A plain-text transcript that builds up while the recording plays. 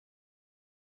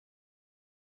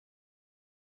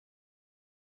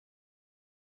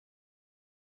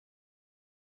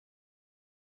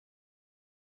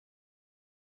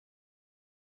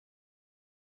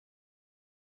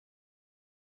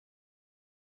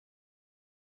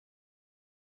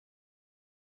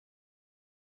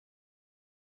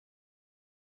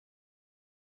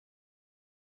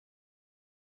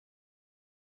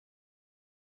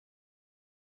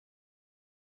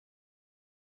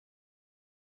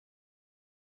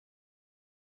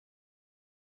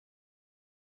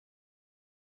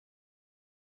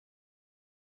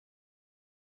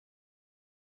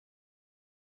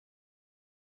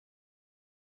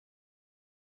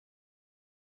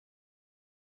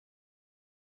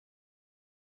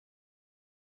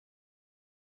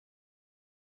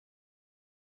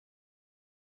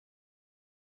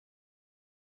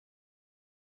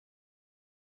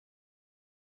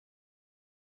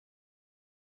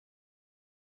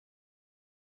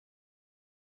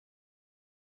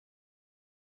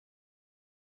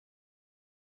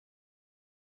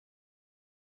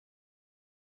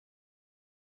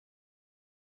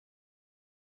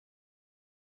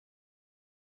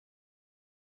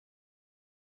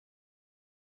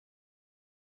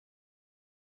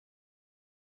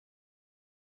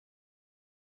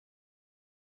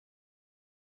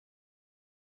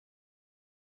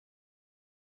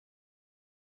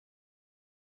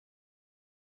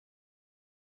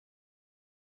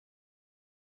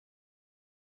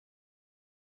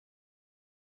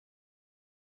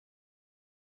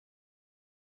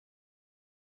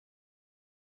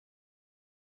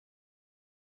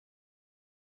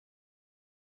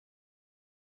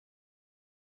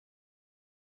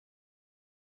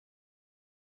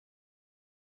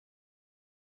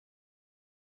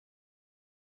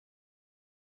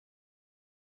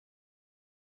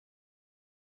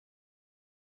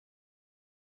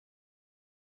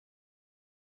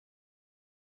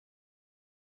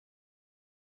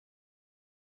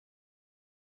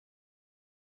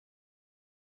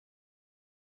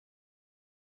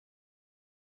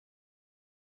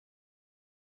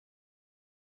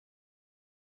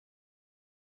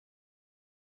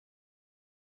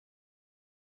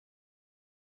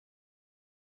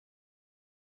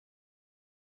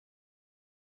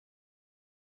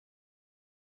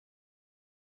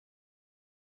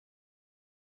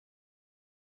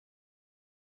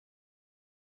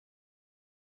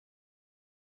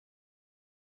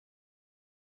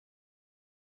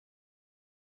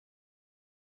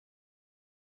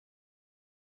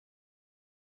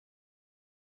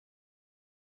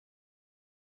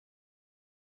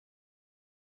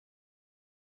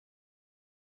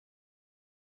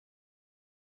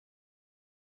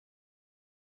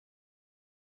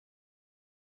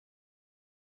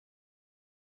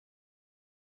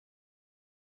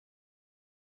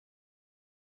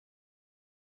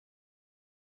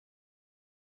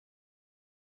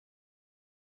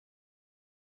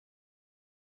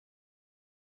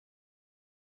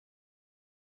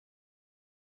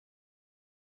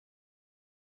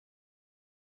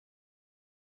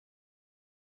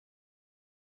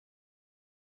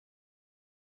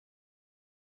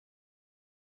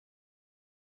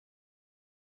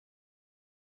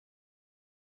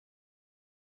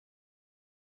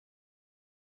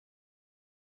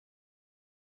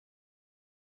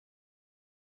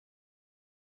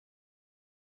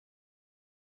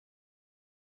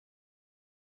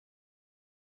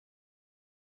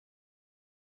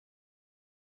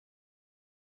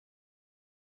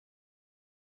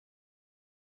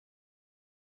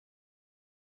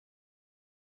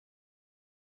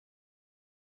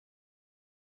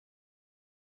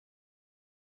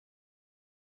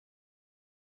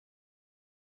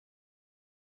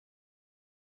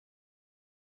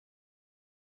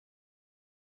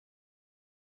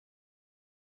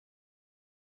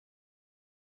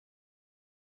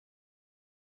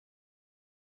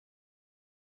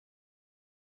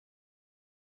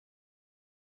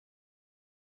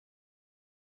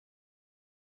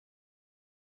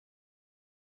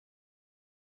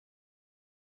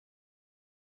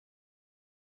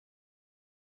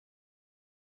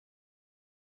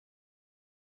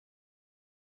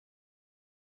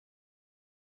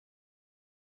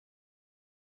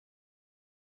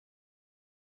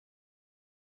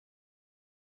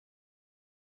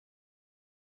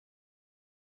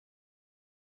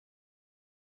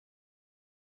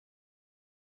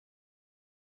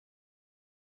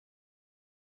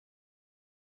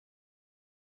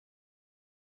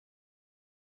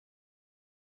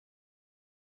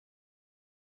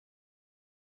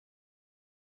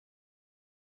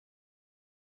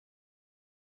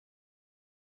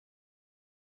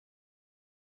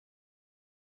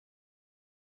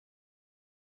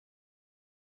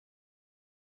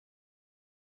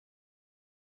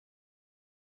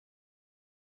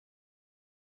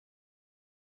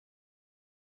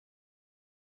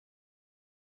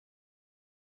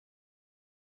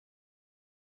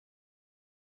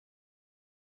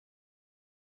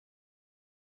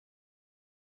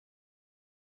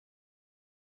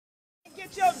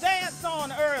Get your dance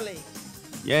on early.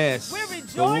 Yes. We're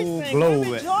rejoicing. Oh, glory.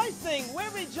 We're rejoicing.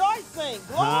 We're rejoicing.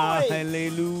 Glory.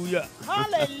 Hallelujah.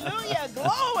 Hallelujah.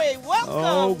 Glory. Welcome.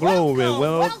 Oh, glory.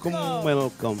 Welcome.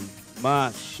 Welcome.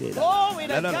 My shit. Glory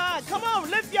to God. Come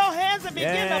on, lift your hands and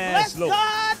begin to bless Lord.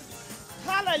 God.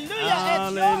 Hallelujah.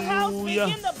 At your house,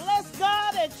 begin to bless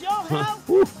God at your house.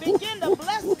 Begin to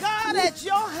bless God at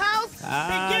your house.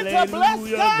 Begin to bless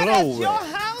God at your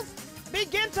house.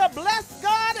 Begin to bless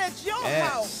God at your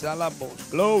house.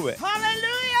 Glory.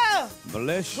 Hallelujah.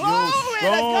 Bless Glory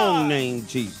your strong name,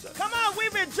 Jesus. Come on, we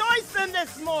rejoicing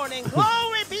this morning.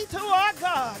 Glory be to our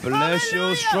God. Bless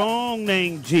your strong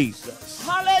name, Jesus.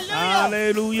 Hallelujah.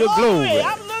 Hallelujah. Glory.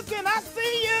 I'm looking. I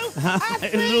see you.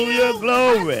 Hallelujah.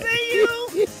 Glory. I see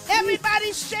you.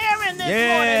 Everybody's sharing this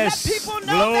morning. Let people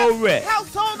know that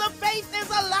Household of Faith is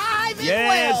alive and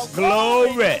well.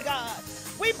 Glory to God.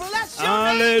 We bless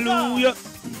your name, God.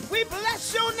 We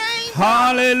bless your name,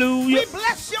 God. Hallelujah. We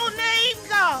bless your name,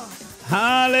 God.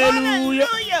 Hallelujah.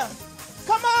 Hallelujah.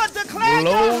 Come on, declare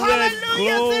your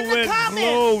hallelujahs in the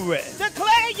comments.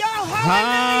 Declare your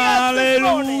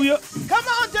hallelujah. Come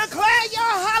on, declare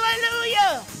your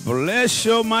hallelujah. Bless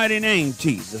your mighty name,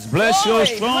 Jesus. Bless your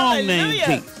strong name,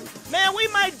 Jesus. Man, we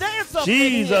might dance up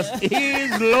Jesus in here.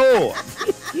 is Lord.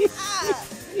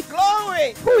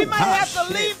 Glory. We might have to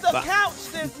leave the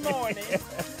couch this morning.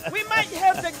 We might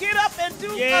have to get up and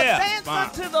do a dance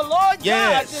unto the Lord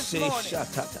God this morning.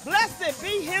 Blessed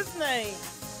be his name.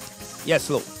 Yes,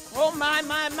 Lord. Oh, my.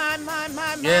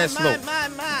 Yes, Lord.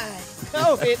 My.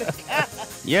 Glory to God.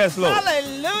 Yes, Lord.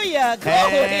 Hallelujah.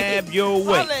 Glory. Have your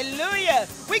way. Hallelujah.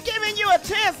 We're giving you a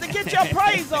chance to get your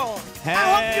praise on. I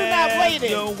hope you're not waiting.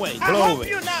 Your way. I hope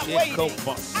you're not waiting.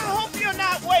 I hope you're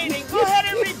not waiting. Go ahead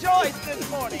and rejoice this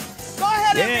morning. Go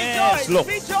ahead and rejoice. Lord.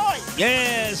 Rejoice.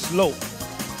 Yes, Lord.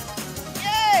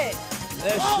 Yes.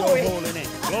 Bless your holy name.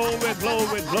 Glory,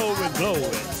 glory, glory,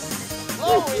 glory.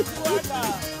 Glory to our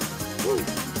God.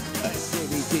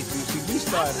 We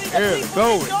started early.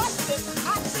 Glory.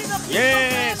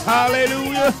 Yes,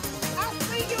 hallelujah. I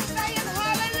see you saying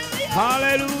hallelujah.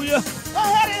 Hallelujah. Go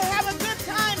ahead and have a good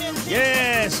time in Jesus.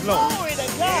 Yes, Lord. Glory to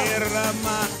God.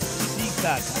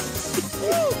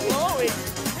 Glory.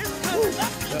 This good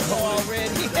stuff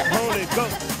already. Holy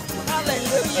Ghost.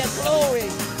 Hallelujah. Glory.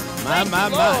 My.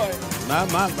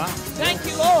 Thank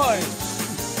you, Lord.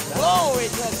 Glory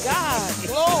to God.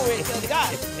 Glory to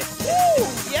God. Woo.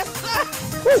 Yes, sir.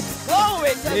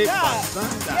 Glory to God.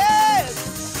 Yes.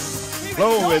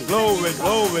 Glory, glory,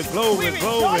 glory, glory,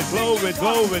 glory, glory, glory,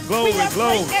 glory, glory. We have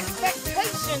great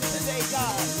expectation today,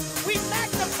 God. We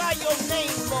magnify your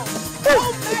name, Lord.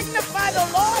 Oh, magnify the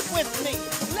Lord with me.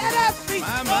 Let us be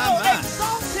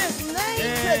exalt his name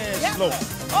together. Lord.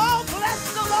 Oh, bless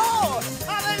the Lord.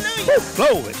 Hallelujah.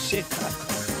 Glory, shit.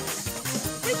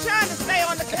 We're trying to stay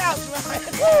on the couch, right?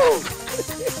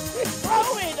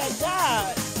 Glory to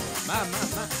God. My.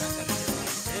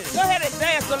 Go ahead and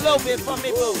dance a little bit for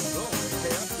me, boo.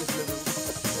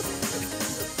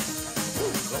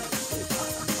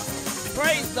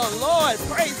 Praise the Lord,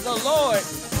 praise the Lord,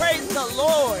 praise the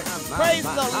Lord, praise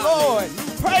the Lord,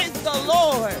 praise the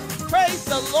Lord, praise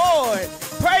the Lord,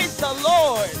 praise the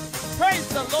Lord, praise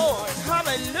the Lord.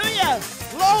 Hallelujah.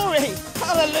 Glory.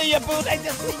 Hallelujah, boo. They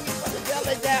just see you put the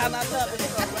belly down. I love it.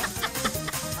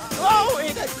 Glory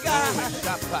to God.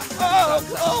 Oh,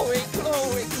 glory,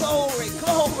 glory, glory,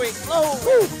 glory,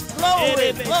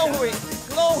 glory, glory,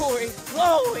 glory,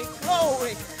 glory,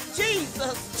 glory.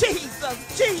 Jesus, Jesus,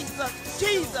 Jesus,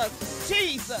 Jesus,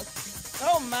 Jesus.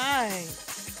 Oh, my.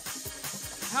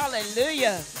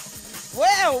 Hallelujah.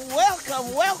 Well,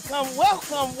 welcome, welcome,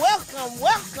 welcome, welcome,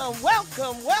 welcome,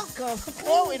 welcome, welcome.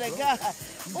 Glory to God.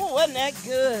 Oh, wasn't that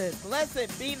good?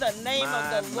 Blessed be the name of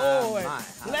the Lord.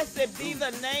 Blessed be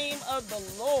the name of the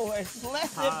Lord.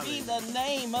 Blessed be the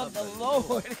name of the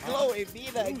Lord. Glory be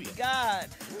to God.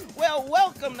 Well,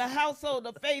 welcome to Household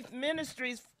of Faith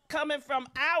Ministries, coming from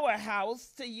our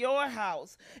house to your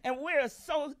house. And we're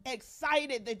so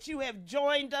excited that you have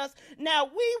joined us. Now,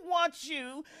 we want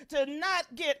you to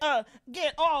not get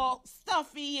all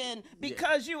stuffy and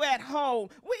because you at home.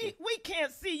 We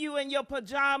can't see you in your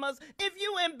pajamas. If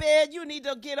you in bed, you need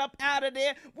to get up out of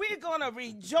there. We're going to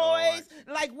rejoice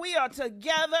like we are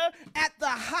together at the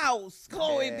house.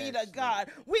 Glory be to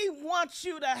God. We want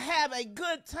you to have a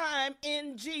good time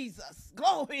in Jesus.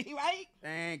 Glory, right?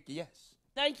 Thank you. Yes.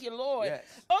 Thank you, Lord. Yes.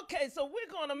 Okay, so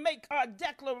we're going to make our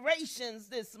declarations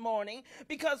this morning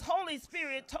because Holy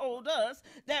Spirit told us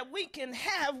that we can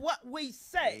have what we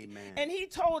say. Amen. And he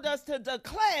told us to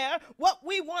declare what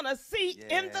we want to see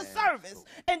in the service.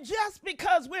 And just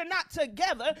because we're not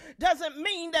together doesn't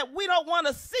mean that we don't want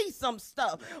to see some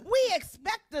stuff. We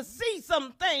expect to see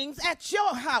some things at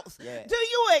your house. Yes. Do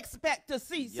you expect to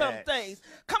see some things?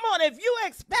 Come on, if you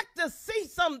expect to see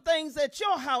some things at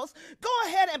your house, go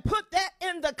ahead and put that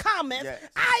in the comments. Yes.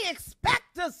 I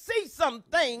expect to see some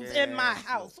things in my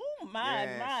house. Oh, my.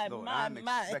 I'm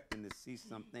expecting to see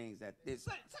some things at this.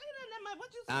 Say that,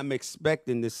 what you say? I'm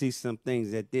expecting to see some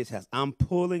things at this house. I'm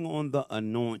pulling on the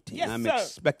anointing. Yes, I'm sir.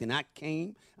 expecting. I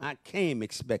came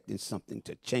expecting something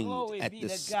to change Glory at be the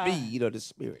to God. speed of the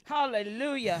Spirit.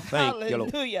 Hallelujah. Thank you,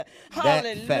 Lord. Hallelujah. That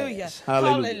Hallelujah. fast.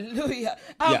 Hallelujah. Hallelujah.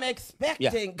 I'm Yeah.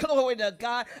 expecting, glory to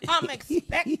God. I'm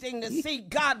expecting to see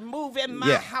God move in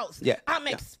my house. Yeah. I'm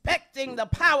expecting the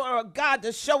power of God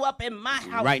to show up in my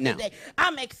house Right now. today.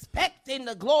 I'm expecting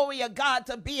the glory of God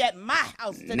to be at my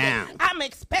house today. Now. I'm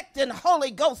expecting Holy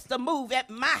Ghost to move at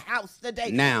my house today.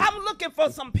 Now. I'm looking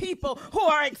for some people who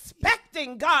are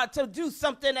expecting God to do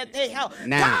something at their house.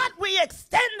 Now. God, we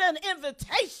extend an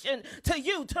invitation to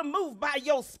you to move by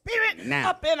your spirit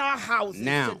up in our houses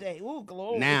today. Ooh,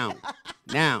 glory. Now.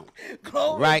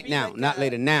 Glory Right be now. to Not God.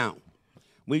 later. Now.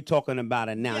 We talking about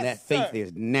it now. Yes, that faith sir.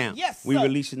 is now. Yes, We're sir.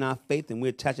 releasing our faith and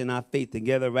we're touching our faith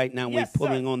together right now. Yes, we're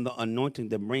pulling sir. on the anointing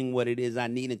to bring what it is I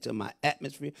need into my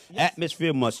atmosphere.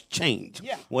 Atmosphere must change.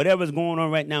 Yeah. Whatever's going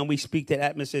on right now, we speak that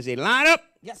atmosphere. Say, line up.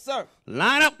 Yes, sir.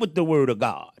 Line up with the word of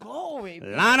God. Glory be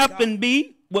Line to up God. and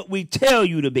be what we tell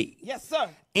you to be. Yes, sir.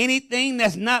 Anything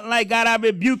that's not like God, I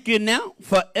rebuke you now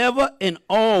forever and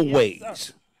always. Yes,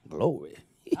 sir. Glory.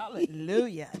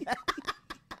 Hallelujah.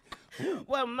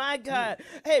 Well, my God.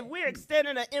 Hey, we're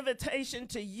extending an invitation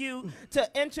to you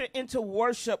to enter into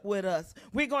worship with us.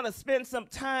 We're going to spend some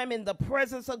time in the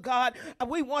presence of God.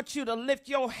 We want you to lift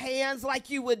your hands like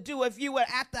you would do if you were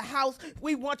at the house.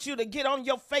 We want you to get on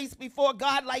your face before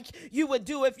God like you would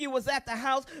do if you was at the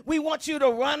house. We want you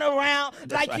to run around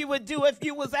like you would do if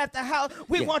you was at the house.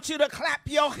 We want you to clap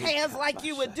your hands like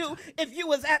you would do if you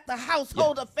was at the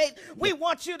household of faith. We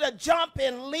want you to jump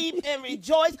and leap and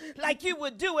rejoice like you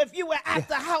would do if you were at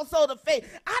the household of faith.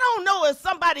 I don't know if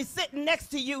somebody's sitting next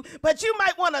to you, but you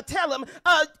might want to tell them,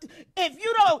 if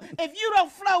you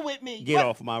don't flow with me, Get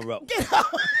off my rope. Get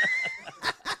off.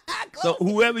 So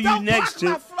whoever you Don't next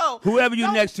block my to, flow. whoever you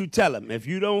Don't- next to, tell them. If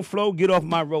you don't flow, get off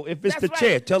my rope. If it's That's the right.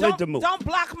 chair, tell Don't- it to move. Don't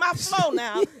block my flow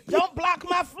now. Don't block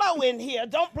my flow in here.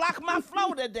 Don't block my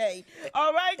flow today.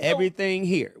 All right? So Everything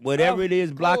here, whatever it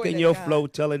is glory blocking to your God. flow,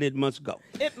 tell it must go.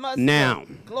 it must Now.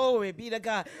 go. Glory be to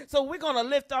God. So we're going to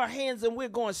lift our hands and we're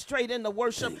going straight into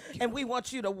worship. And we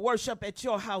want you to worship at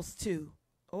your house too.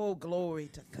 Oh, glory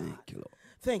to God. Thank you, Lord.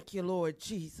 Thank you, Lord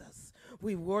Jesus.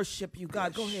 We worship you,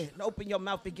 God. Go ahead and open your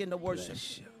mouth. Begin to worship.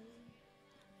 Bless you.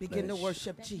 Begin to Bless you.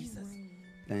 worship Jesus.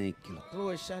 Thank you, Lord.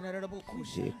 Glory. That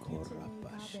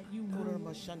you move.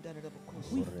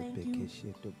 We thank you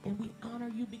and we honor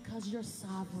you because you're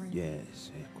sovereign.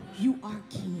 Yes. You are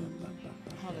King.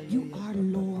 You Hallelujah. are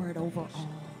Lord over all.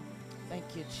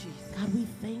 Thank you, Jesus. God, we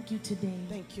thank you today.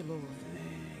 Thank you, Lord.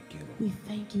 Thank you, Lord. We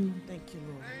thank you Thank you,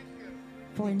 Lord.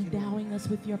 for endowing us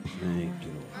with your power. Thank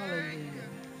you, Lord. Hallelujah.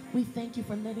 We thank you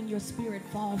for letting your spirit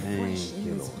fall fresh Thank in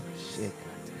you, this Lord. place.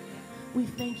 We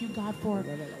thank you, God, for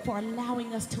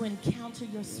allowing us to encounter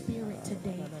your spirit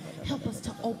today. Help us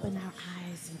to open our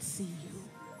eyes and see you.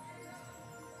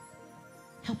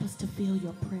 Help us to feel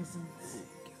your presence.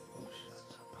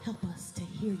 Help us to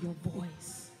hear your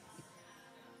voice.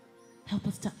 Help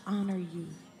us to honor you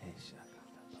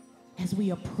as we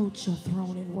approach your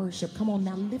throne in worship. Come on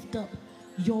now, lift up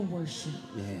your worship.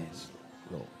 Yes,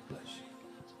 Lord. Bless you.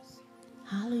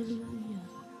 Hallelujah.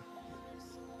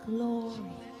 Glory.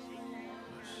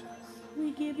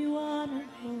 We give you honor,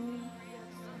 Lord.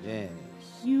 Yes.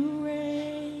 You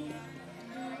reign.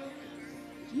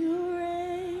 You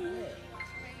reign.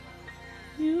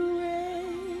 You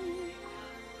reign.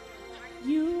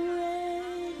 You reign. You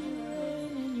reign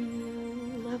and you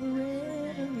rule over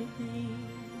everything.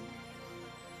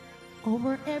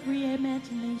 Over every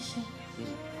imagination.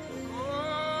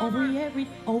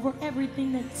 Over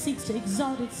everything that seeks to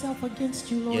exalt itself against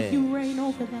you, Lord. Yes. You reign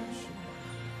over that.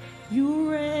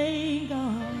 You reign,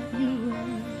 God. You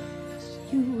reign.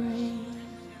 You reign.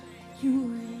 You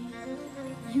reign.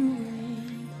 You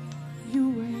reign. You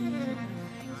reign.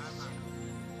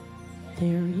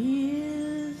 There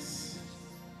is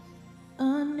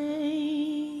a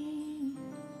name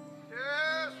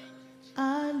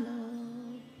I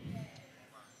love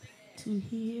to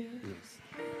hear.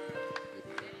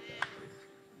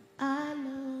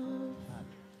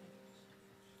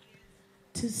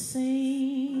 to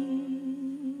sing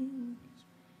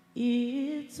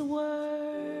its worth.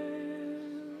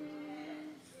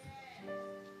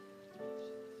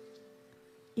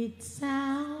 It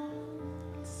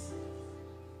sounds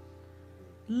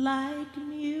like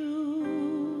music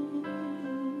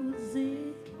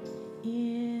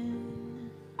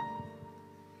in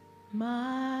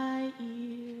my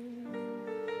ear.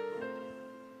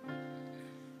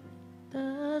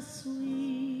 The sweetest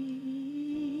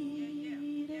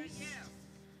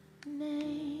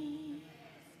name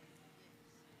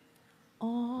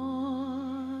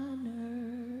on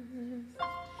earth.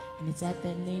 And it's at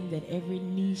that name that every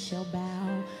knee shall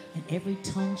bow and every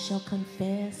tongue shall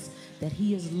confess that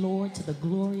he is Lord to the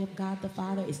glory of God the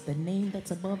Father. It's the name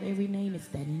that's above every name. It's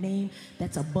that name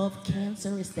that's above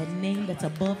cancer. It's that name that's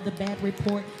above the bad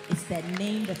report. It's that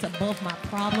name that's above my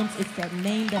problems. It's that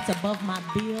name that's above my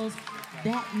bills.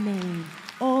 That name.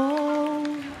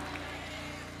 Oh,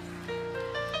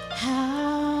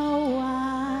 how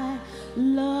I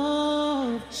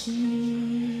love Jesus.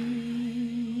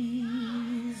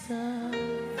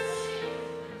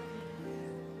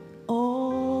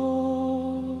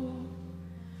 Oh,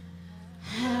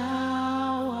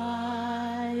 how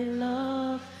I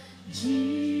love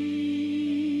Jesus.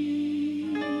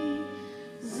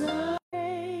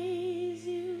 Praise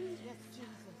you.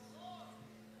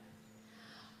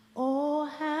 Oh,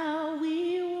 how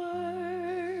we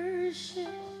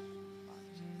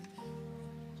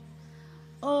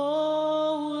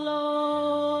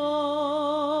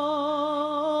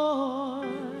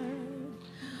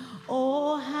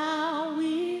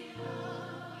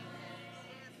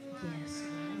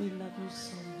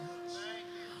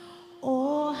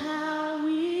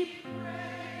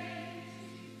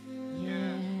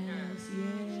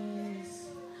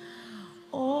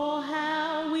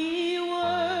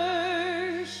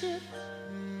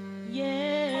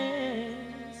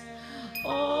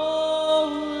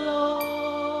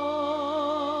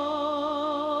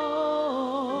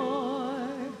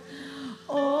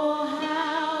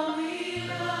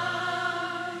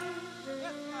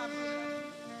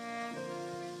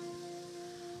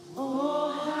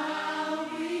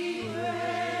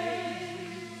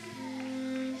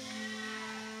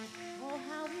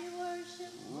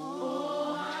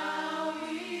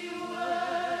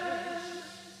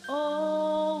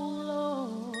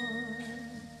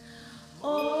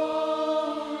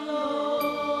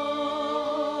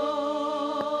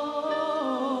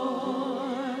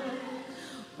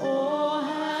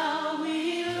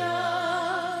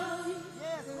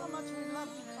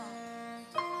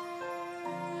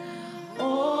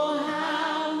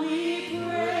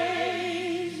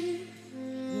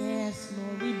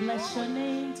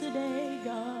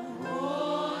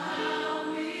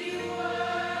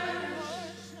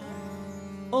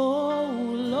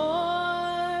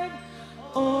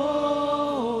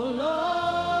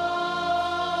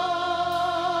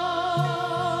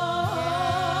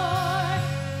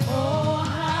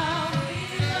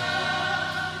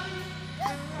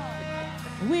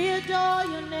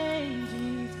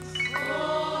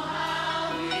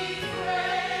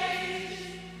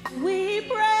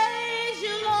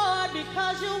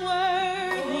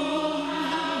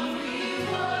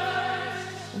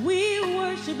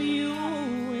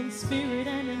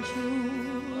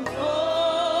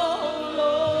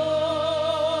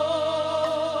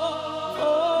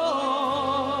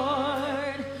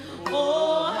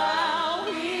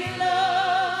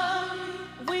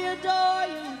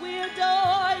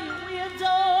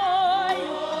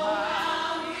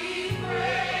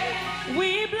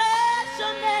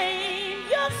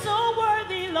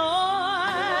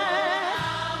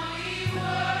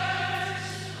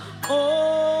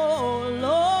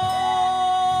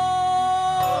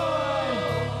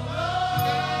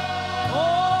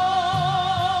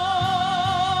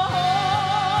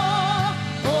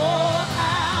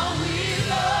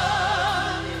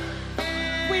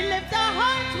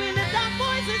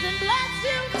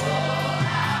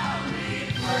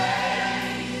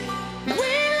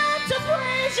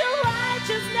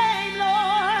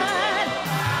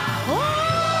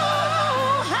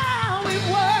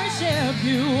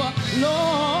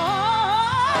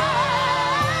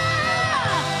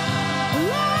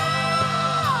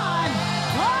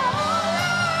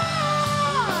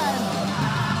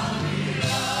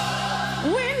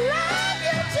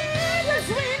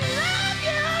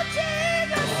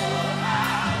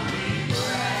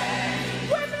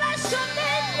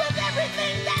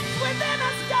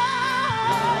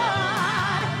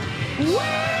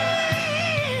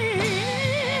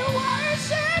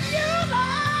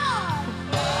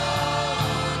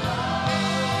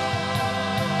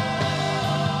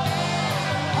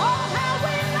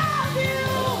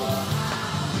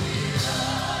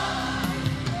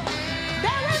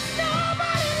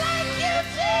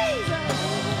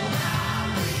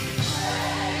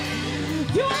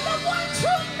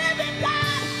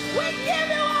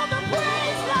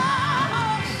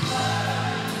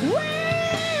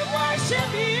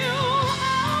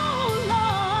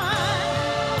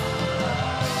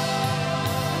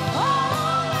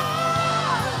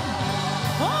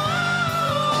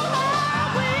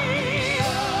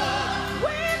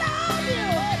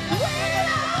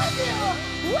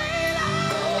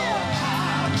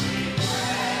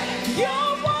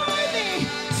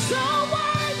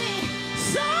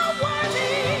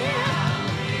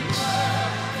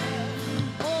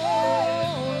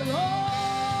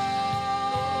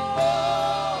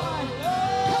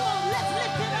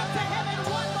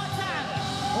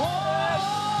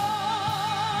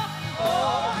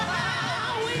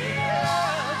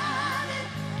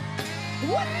We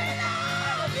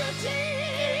love you,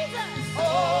 Jesus.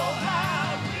 Oh,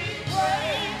 how we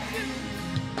praise you.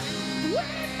 We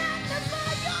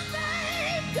magnify your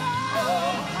name, God.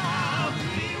 Oh, how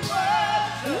we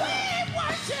worship. We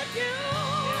worship you,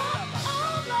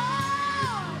 oh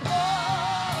Lord.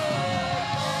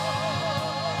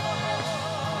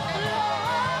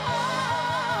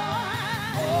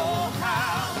 Oh,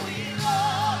 how we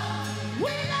love.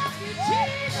 We love you,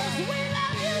 Jesus. We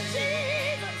love you,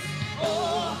 Jesus.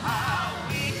 Oh, how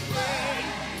we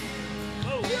praise.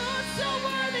 You're so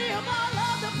worthy of all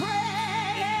of the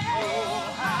praise.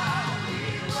 Oh, how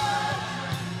we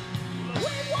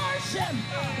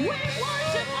We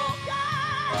worship, oh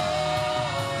God.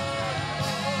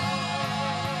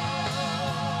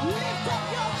 Lift up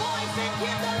your voice and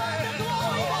give the Lord the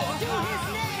glory that's due his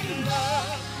name.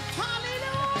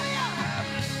 Hallelujah.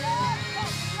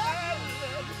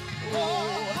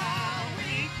 Oh, how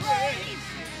we praise.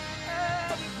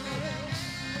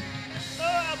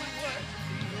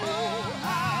 Oh,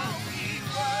 how we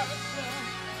worship.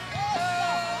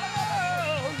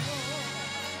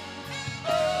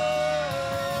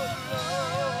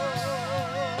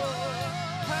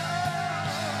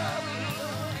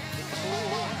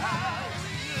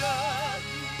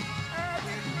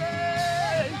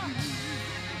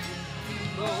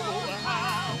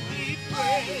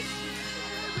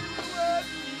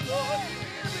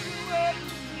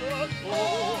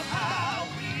 Oh, how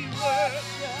we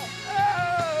worship.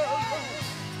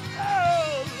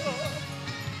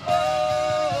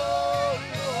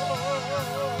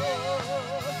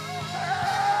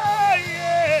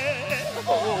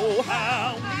 Oh,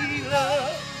 how we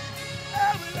love.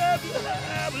 How we love you.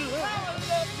 How we love you.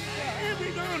 And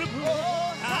we're gonna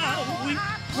prove how we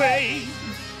praise you.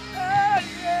 Oh,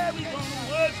 yeah, we're gonna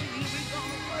worship you. We're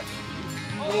gonna worship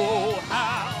you. Oh,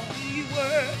 how we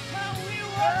worship. How we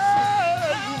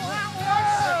worship. How I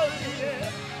worship you.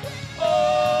 Oh,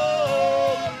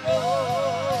 Lord.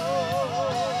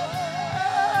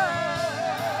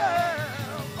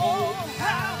 Oh,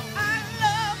 how I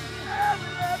love you. How we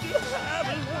love you. How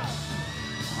we love you.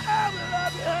 How we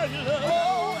love you. How we love you.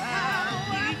 Oh,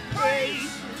 how we praise you.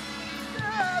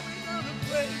 How we gonna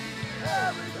praise you.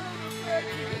 How we gonna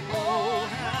praise you. Oh,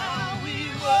 how we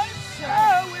worship.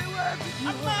 How we worship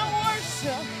you. My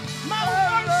worship. My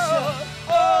worship.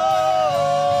 Oh,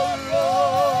 Lord.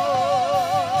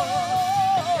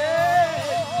 Yeah.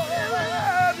 We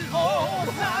love you.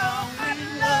 Oh, how I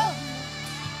love you.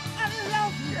 I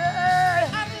love you. Yeah.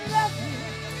 I love you.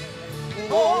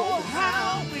 Oh,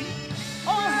 how we.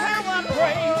 Oh, how I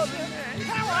praise you.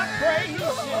 How I praise you,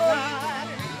 God.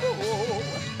 Oh,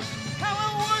 how I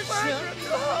worship.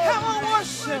 How I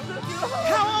worship.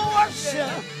 How I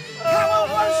worship. How I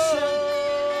worship.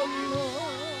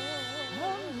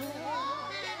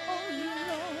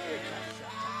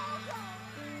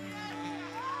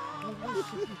 We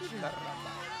worship you, Jesus.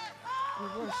 We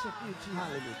worship you, Jesus.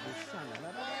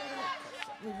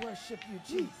 We worship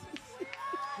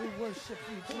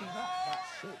you, Jesus.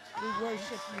 We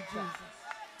worship you, Jesus.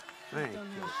 Thank you.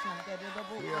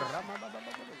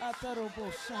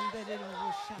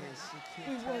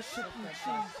 We worship you,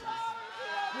 Jesus.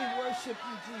 We worship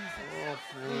you, Jesus.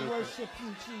 We worship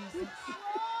you, Jesus.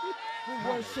 We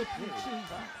worship you,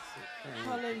 Jesus.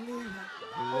 Hallelujah.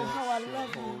 Oh, how I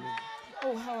love you.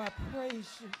 Oh, how I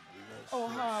praise you. Oh,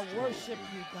 how I worship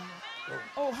you, God.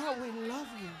 Oh, how we love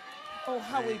you. Oh,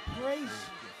 how we praise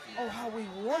you. Oh, how we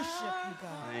worship you,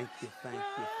 God. Thank you, thank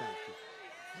you, thank you.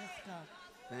 Yes, God.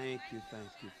 Thank you,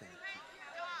 thank you, thank you.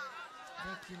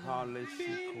 Thank you, Lord.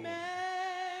 Hallelujah.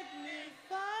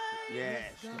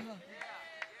 Yes, God.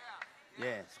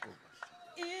 yes, go.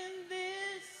 In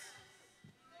this,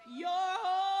 your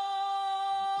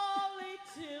holy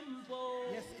temple.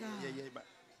 Yes, God. Yeah, but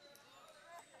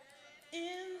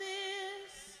In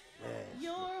this, yes,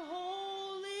 your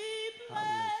holy place.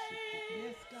 Hallelujah.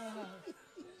 Yes, God.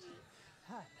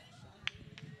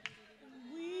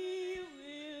 We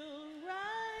will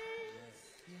rise.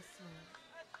 Yes, Lord.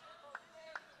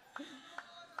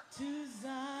 To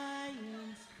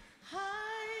Zion's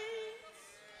heights.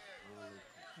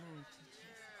 Glory to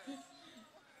Jesus.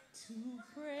 To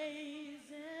praise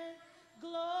and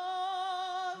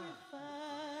glorify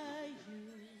you.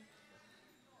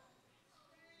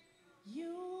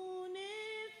 Unified.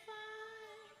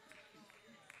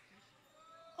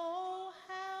 Oh,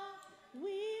 how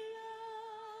we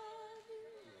love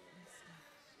you.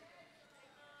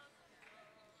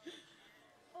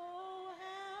 Oh,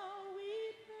 how we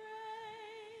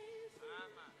praise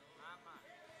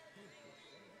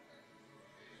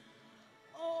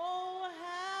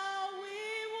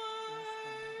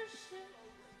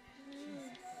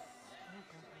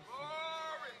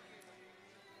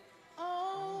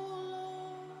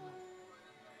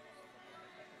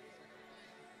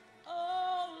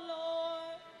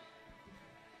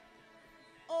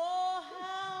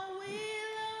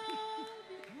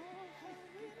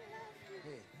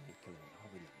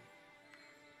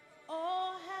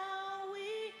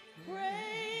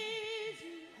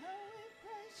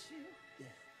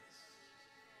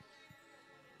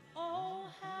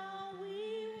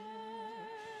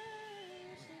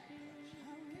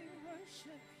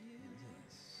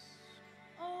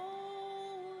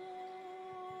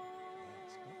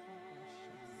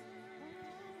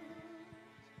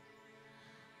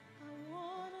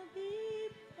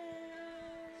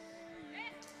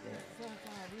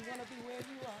We want to be where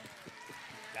you are.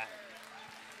 Got it.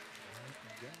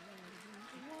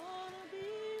 Wanna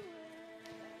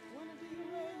be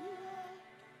where you are.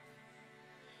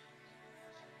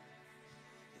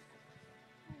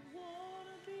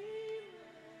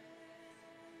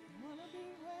 Wanna be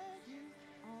where you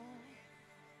are.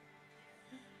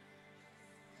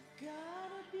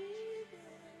 Gotta be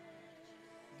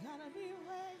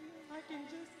where you are.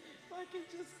 I can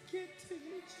just get to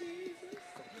you, Jesus.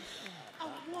 I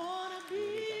wanna be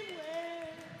where.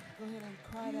 Go ahead and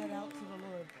cry that out to the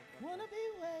Lord. Wanna be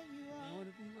where you are. I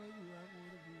wanna be where you are.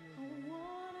 I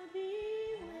wanna be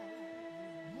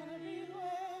where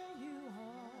you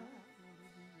are.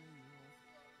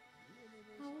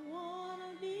 I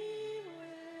wanna be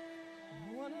where you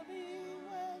are. I wanna be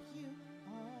where you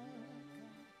are.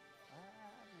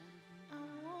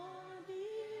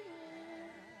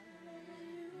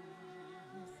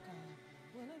 Yes, God.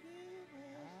 Wanna be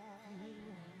where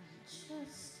you are.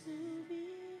 Just to be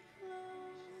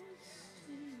close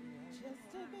to you. Just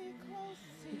to be close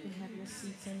to you. You can have your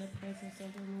seats in the presence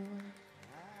of the Lord.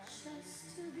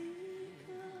 Just to be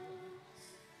close.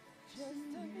 Just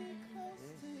to be close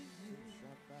to you.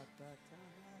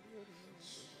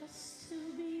 Just to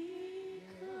be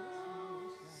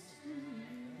close to you.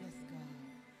 Yes, God.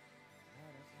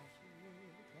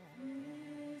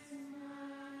 Is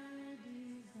my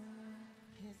desire.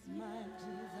 Is my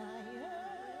desire.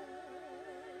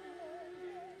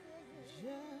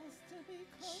 Just to be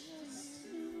close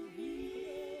to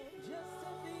you. Just to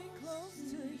be close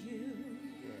to you.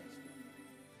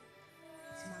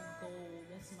 That's my goal.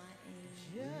 That's my aim.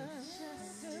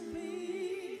 Just to be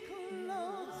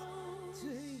close to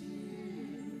you.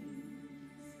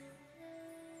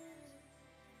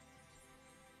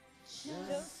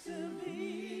 Just to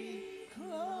be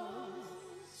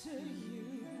close to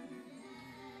you.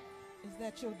 Is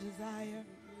that your desire?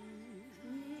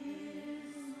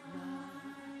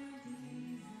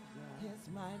 It's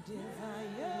my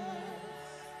desire.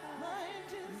 My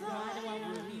desire. Why do I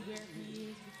want to be where he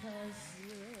is? Because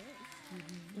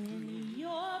in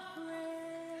your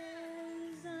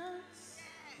presence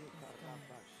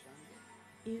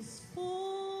is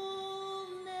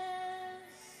fullness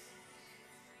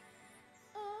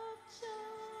of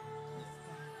joy.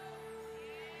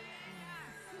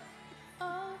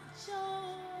 Of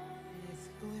joy. Yes,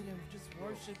 go ahead and just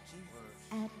worship Jesus.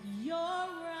 At your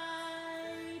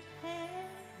right hand.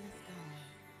 Yes, God.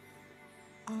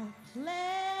 Are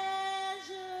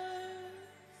pleasures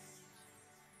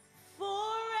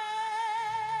forevermore.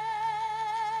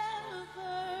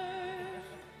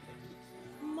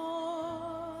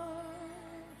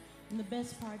 And the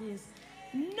best part is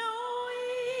no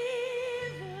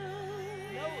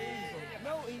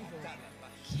evil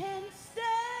can stand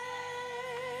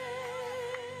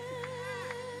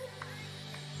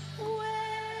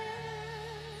where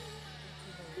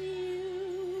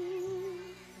you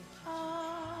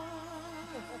are.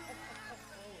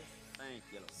 Thank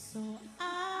you, Lord. So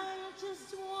I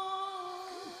just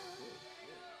want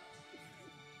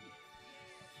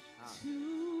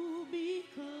to be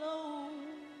close.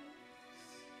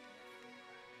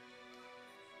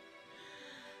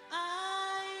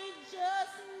 I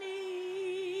just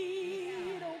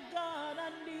need, oh God, I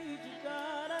need you,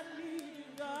 God, I need you,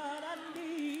 God, I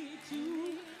need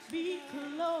to be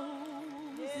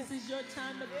close. This is your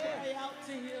time to cry out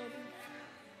to him.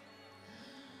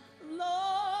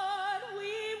 Lord,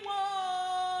 we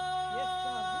want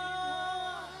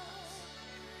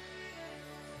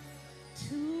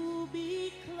to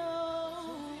be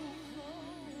close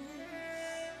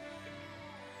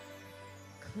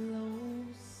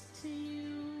to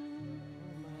you.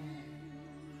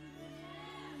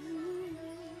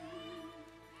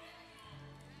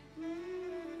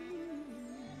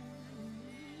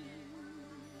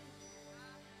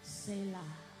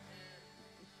 Selah.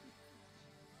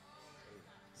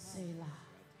 Selah.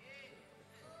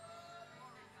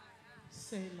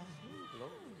 Selah.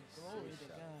 Glory to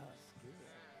God.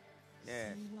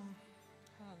 Yes. Selah.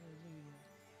 Hallelujah.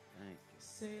 Thank you.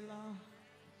 Selah.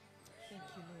 Thank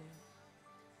you, Lord.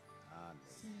 Hallelujah.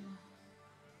 Selah.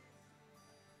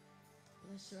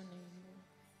 Bless your name, Lord.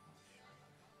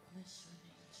 Bless your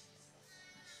name, Jesus.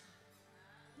 Bless your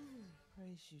name.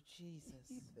 Praise you, Jesus.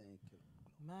 Thank you.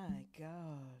 My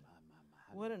God.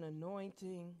 My. What an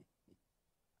anointing.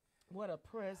 What a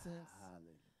presence.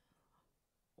 Hallelujah.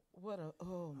 What a,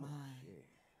 oh my. Yeah.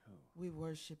 Oh. We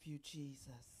worship you,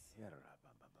 Jesus. Yeah.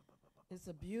 It's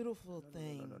a beautiful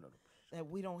thing that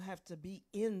we don't have to be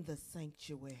in the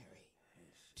sanctuary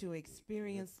to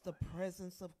experience the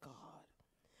presence of God,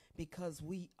 because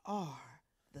we are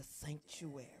the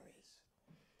sanctuary.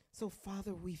 So,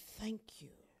 Father, we thank you.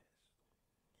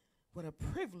 What a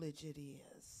privilege it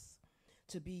is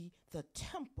to be the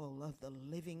temple of the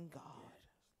living God.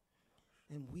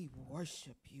 And we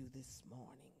worship you this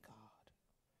morning, God.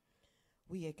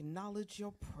 We acknowledge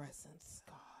your presence,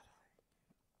 God.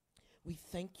 We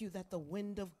thank you that the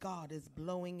wind of God is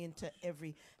blowing into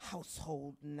every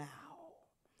household now.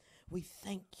 We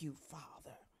thank you,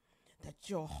 Father, that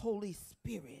your Holy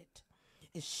Spirit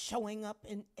is showing up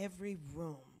in every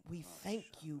room. We thank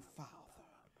you, Father,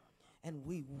 and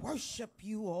we worship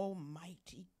you,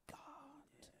 Almighty God.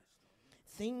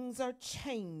 Things are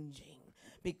changing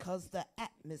because the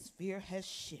atmosphere has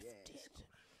shifted.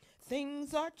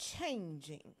 Things are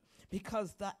changing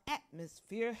because the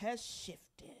atmosphere has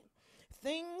shifted.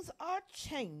 Things are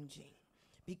changing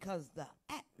because the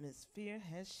atmosphere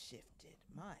has shifted.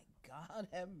 My God,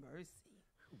 have mercy.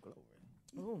 Glory.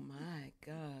 Oh, my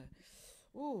God.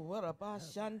 Oh, what a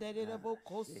bashanderebo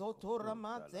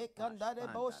sotoramate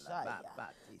kandarebo shaya.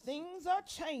 Things are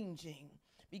changing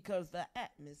because the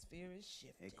atmosphere is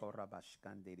shifting. Ooh,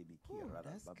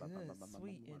 that's good,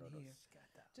 sweet in here.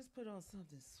 Just put on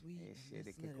something sweet and just let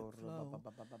it flow.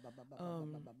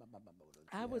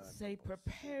 I would say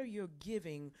prepare your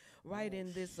giving right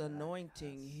in this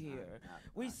anointing here.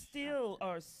 We still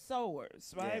are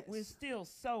sowers, right? Yes. We're still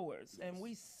sowers, and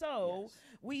we sow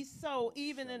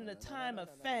even in the time of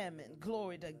famine,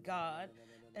 glory to God.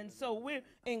 And so we're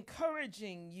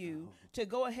encouraging you to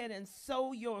go ahead and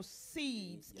sow your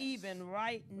seeds even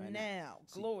right now.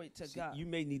 Glory to God. You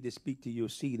may need to speak to your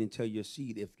seed and tell your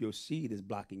seed if your seed is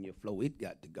blocking your flow, it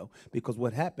got to go. Because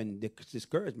what happened, the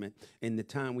discouragement in the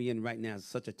time we're in right now is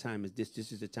such a time as this.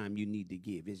 This is the time you need to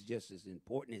give. It's just as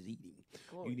important as eating.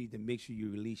 Glory. You need to make sure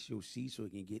you release your seed so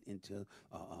it can get into,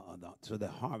 so the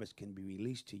harvest can be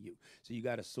released to you. So you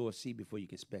got to sow a seed before you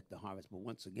can expect the harvest. But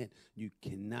once again, you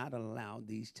cannot allow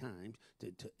these times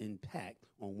to impact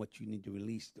on what you need to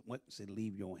release. Once it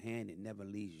leave your hand, it never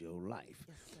leaves your life.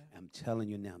 Yes, I'm telling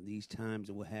you now, these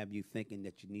times will have you thinking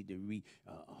that you need to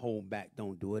hold back.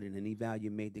 Don't do it. And any vow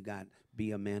you made to God,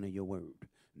 be a man of your word.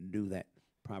 Do that.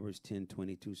 Proverbs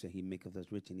 10:22 say he maketh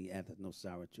us rich and he addeth no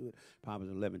sorrow to it.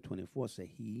 Proverbs 11:24 say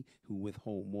he who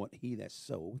withhold more, he that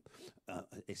soweth,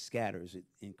 it scatters, it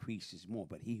increases more.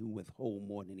 But he who withhold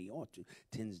more than he ought to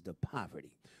tends to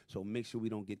poverty. So make sure we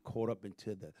don't get caught up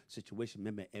into the situation.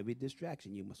 Remember, every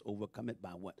distraction, you must overcome it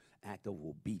by what? Act of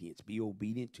obedience. Be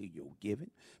obedient to your giving.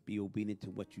 Be obedient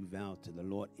to what you vow to the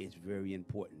Lord. It's very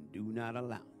important. Do not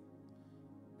allow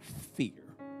fear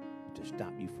to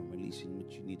stop you from releasing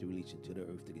what you need to release into the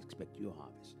earth to expect your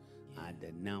harvest. Yeah. I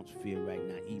denounce fear right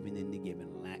now, even in the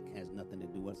giving. Lack has nothing to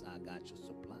do with us. Our God shall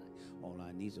supply all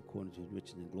our needs according to his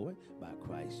riches and glory by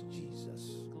Christ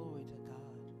Jesus. Glory to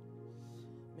God.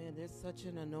 Man, there's such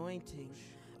an anointing.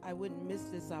 I wouldn't miss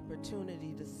this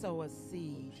opportunity to sow a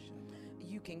seed.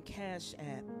 You can cash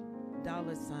app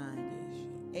 $HOFMNC.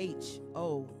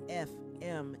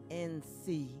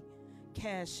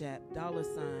 Cash app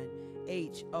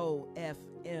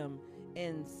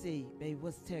 $HOFMNC. Babe,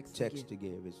 what's text to give? Text to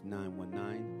give is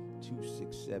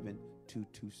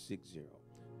 919-267-2260.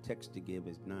 Text to give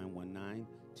is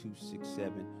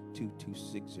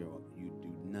 919-267-2260. You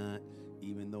do not,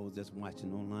 even those that's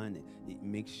watching online,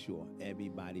 make sure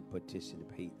everybody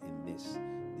participate in this.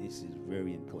 This is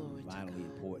very important, vitally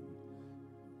important.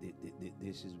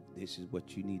 This is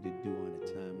what you need to do on a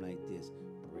time like this.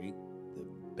 Break the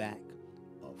back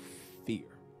of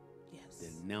fear.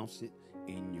 Yes. Denounce it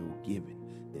in your giving.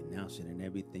 Denounce it in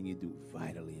everything you do.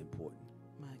 Vitally important.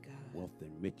 My God. Wealth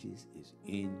and riches is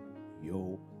in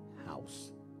your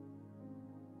house.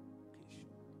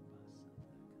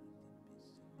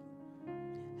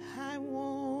 I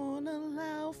won't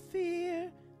allow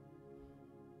fear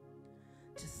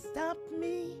to stop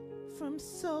me from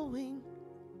sowing.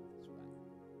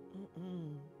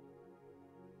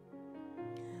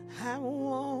 I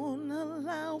won't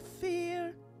allow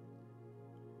fear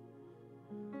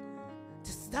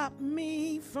to stop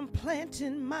me from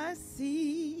planting my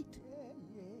seed.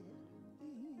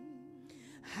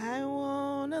 I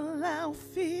won't allow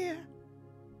fear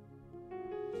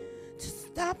to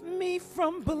stop me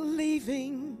from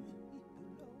believing,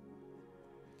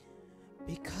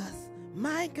 because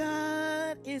my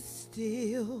God is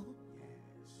still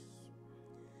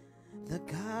the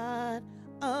God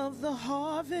of the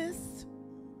harvest.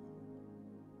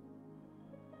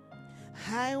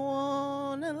 I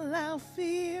won't allow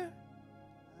fear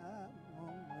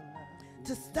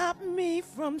to stop me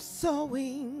from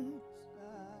sowing.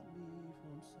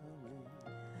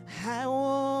 I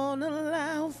won't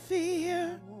allow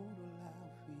fear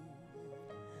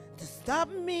to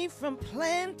Stop me from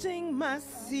planting my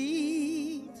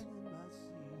seed.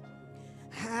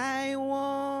 I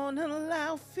won't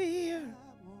allow fear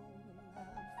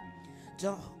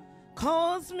to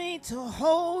cause me to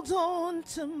hold on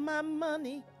to my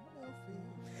money,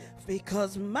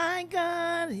 because my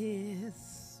God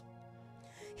is,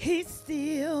 He's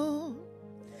still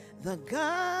the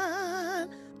God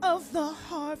of the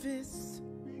harvest.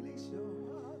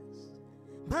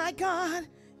 My God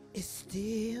is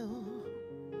still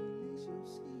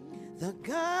the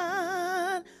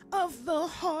God of the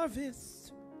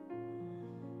harvest.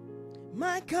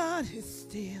 My God is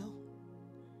still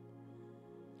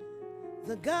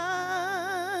the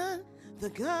God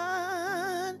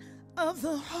of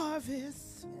the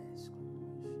harvest.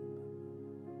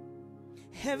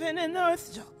 Heaven and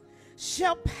earth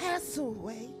shall pass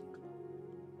away,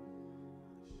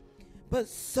 but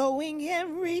sowing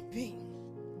and reaping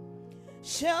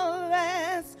shall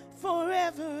last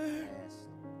forever.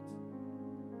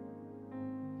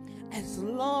 As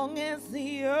long as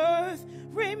the earth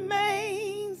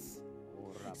remains,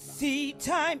 seed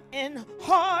time and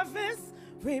harvest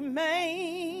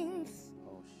remains.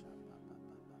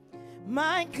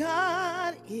 My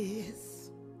God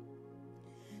is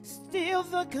still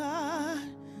the God.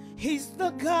 He's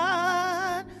the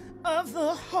God of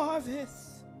the harvest.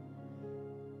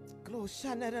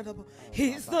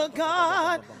 He's the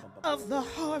God of the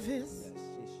harvest.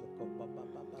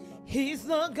 He's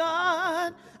the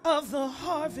God of the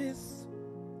harvest.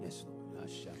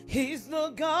 He's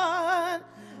the God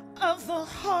of the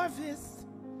harvest.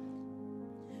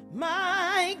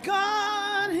 My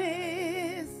God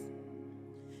is.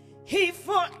 He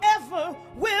forever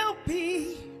will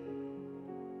be.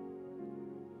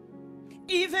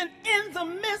 Even in the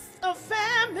midst of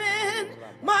famine,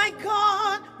 my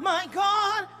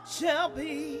God shall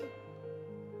be.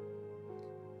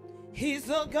 He's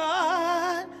the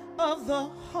God of the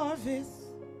harvest.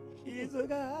 He's the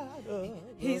God of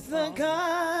He's the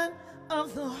God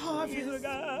of the harvest. He's the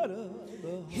God of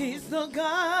the He's the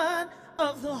God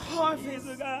of the harvest.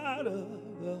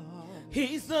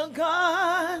 He's the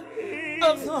God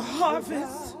of the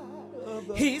harvest.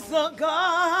 He's the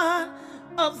God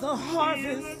of the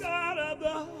harvest.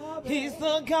 He's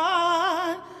the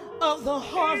God of the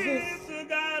harvest.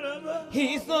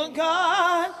 He's the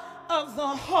God of the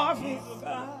harvest. He's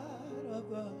the God of the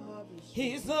harvest.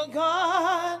 He's the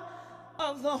God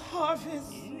of the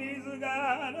harvest.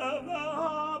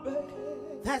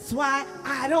 That's why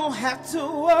I don't have to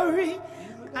worry.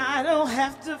 I don't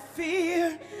have to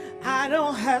fear. I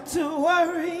don't have to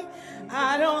worry.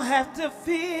 I don't have to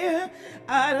fear.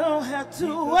 I don't have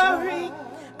to worry.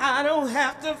 I don't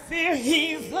have to fear.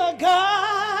 He's the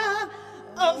God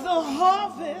of the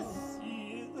harvest.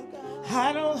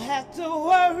 I don't have to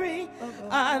worry.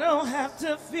 I don't have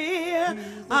to fear.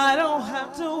 I don't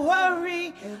have to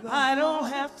worry. I don't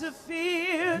have to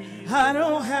fear. I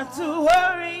don't have to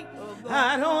worry.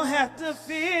 I don't have to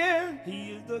fear.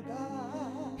 He's the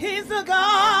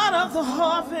God of the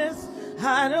harvest.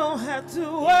 I don't have to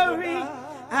worry.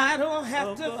 I don't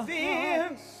have to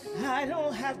fear. I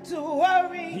don't have to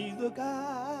worry. He's the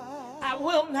God. I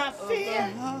will not fear.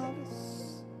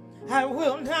 I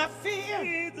will not fear.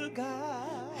 He's the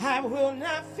God. I will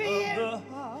not fear.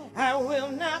 I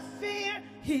will not fear.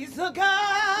 He's the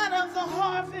God of the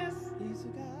harvest. He's the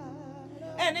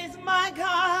God. And He's my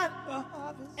God. The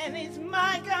harvest. And He's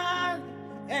my God.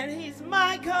 And He's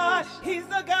my God. He's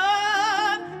the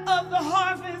God of the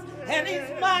harvest. And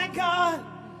He's my God.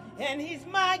 And He's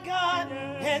my God.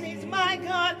 And He's my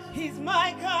God. He's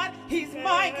my God. He's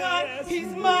my God.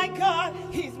 He's my God.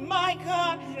 He's my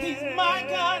God. He's my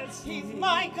God. He's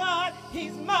my God.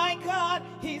 He's my God.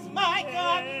 He's my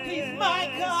God. He's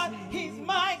my God. He's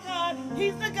my God.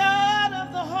 He's the God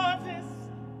of the harvest.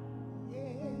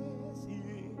 Yes, He is.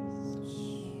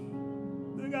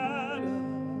 The God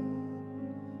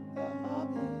of the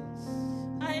harvest.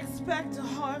 I expect a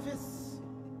harvest.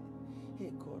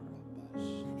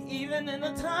 Even in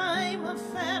a time of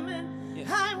famine, yes.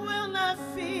 I will not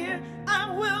fear. I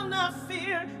will not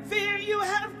fear. Fear, you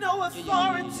have no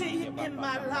authority in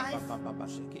my life.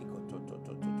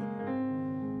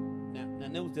 Now,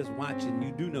 those that's watching,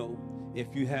 you do know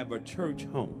if you have a church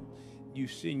home, you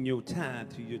send your tithe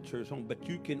to your church home, but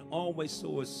you can always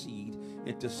sow a seed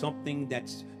into something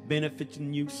that's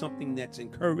benefiting you, something that's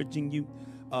encouraging you.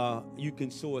 You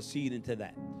can sow a seed into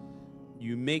that.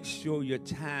 You make sure your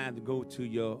tithe go to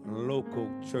your local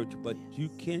church, but you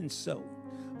can sow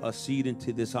a seed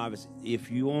into this harvest.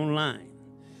 If you online,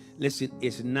 listen,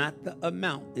 it's not the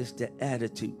amount, it's the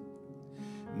attitude.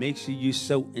 Make sure you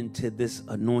sow into this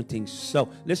anointing. So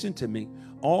listen to me.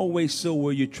 Always sow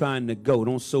where you're trying to go.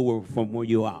 Don't sow from where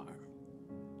you are.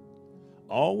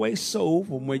 Always sow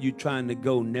from where you're trying to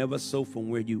go. Never sow from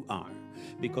where you are.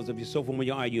 Because if you sow from where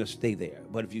you are, you'll stay there.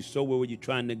 But if you sow where you're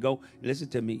trying to go, listen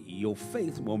to me, your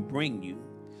faith will bring you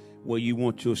where you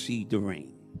want your seed to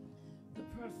rain. The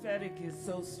prophetic is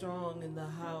so strong in the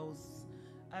house.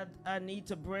 I need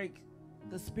to break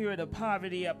the spirit of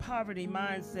poverty, a poverty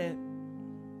mindset.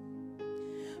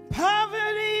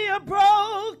 Poverty, you're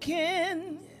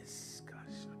broken. Yes,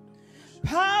 gosh.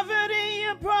 Poverty,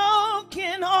 you're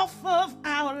broken off of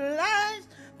our lives.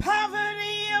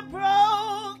 Poverty, you're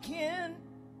broken.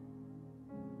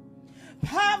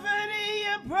 Poverty,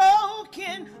 you're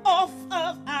broken off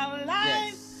of our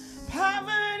lives. Yes.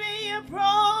 Poverty, you're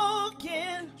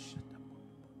broken.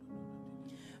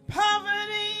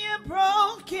 Poverty, you're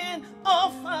broken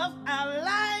off of our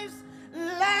lives.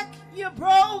 Lack, you're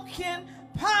broken.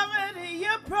 Poverty,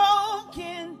 you're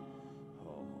broken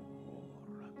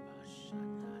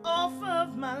off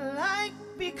of my life,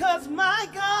 because my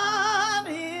God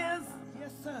is,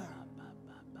 yes sir,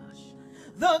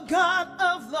 the God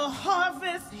of the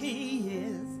harvest. He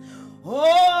is.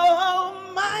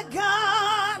 Oh, my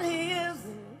God is,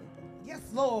 yes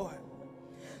Lord,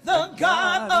 the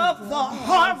God of the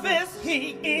harvest.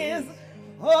 He is.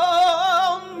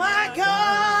 Oh, my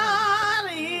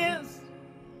God is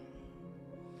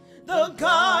the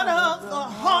God of the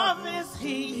harvest.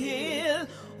 He is.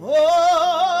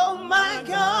 Oh, my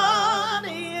God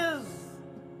is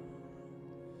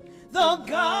the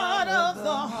God of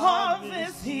the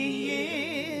harvest. He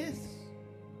is.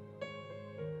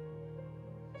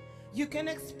 You can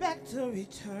expect a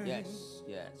return. Yes,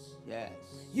 yes, yes.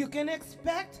 You can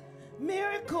expect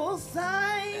miracles,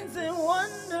 signs, and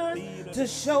wonders to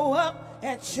show up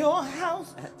at your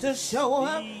house, to show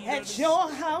up at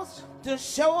your house, to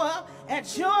show up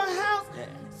at your house.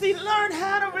 See, learn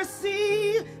how to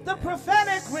receive the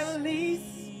prophetic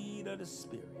release of the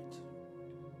Spirit.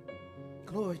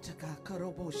 Glory to God.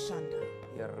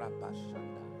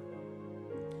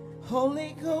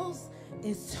 Holy Ghost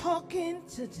is talking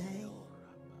today.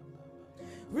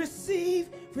 Receive,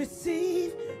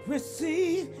 receive,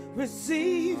 receive,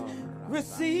 receive,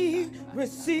 receive,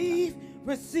 receive,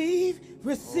 receive,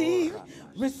 receive,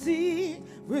 receive,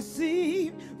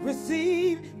 receive,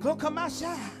 receive.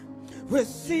 Kokamasha.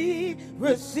 Receive,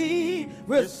 receive,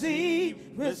 receive,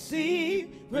 receive,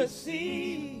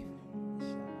 receive.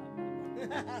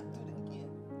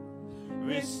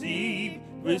 Receive,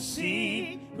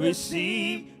 receive,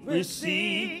 receive,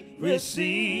 receive,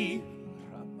 receive.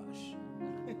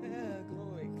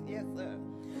 Glory, yes, sir.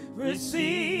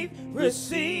 Receive,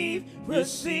 receive,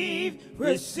 receive,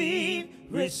 receive,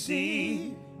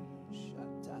 receive.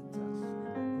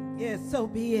 Yes, so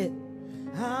be it.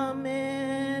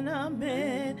 Amen,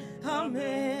 amen,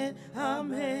 amen,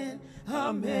 amen,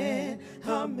 amen,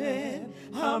 amen,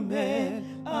 amen,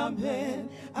 amen,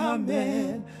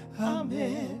 amen,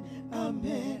 amen,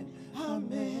 amen,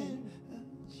 amen.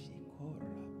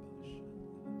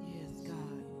 Yes,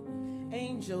 God.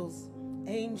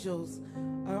 Angels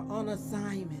are on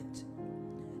assignment.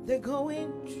 They're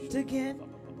going to get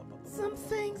some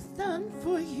things done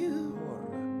for you.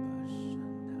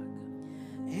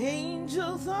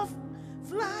 Angels are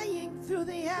flying through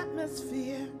the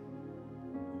atmosphere,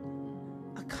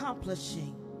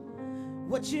 accomplishing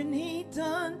what you need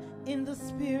done in the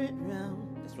spirit realm.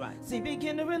 That's right. See,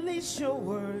 begin to release your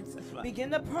words. That's right.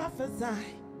 Begin to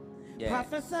prophesy. Yes.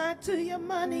 Prophesy to your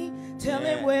money. Tell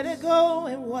it where to go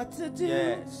and what to do.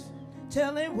 Yes.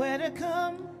 Tell it where to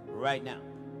come. Right now.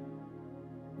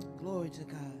 Glory to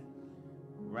God.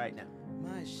 Right now.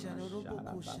 My shadow.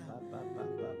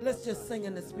 Let's just sing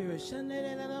in the spirit.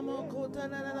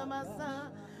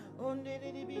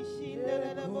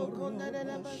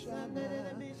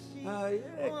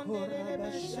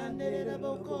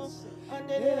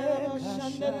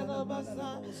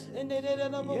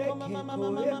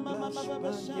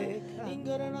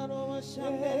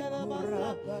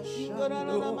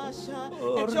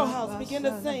 At your house, begin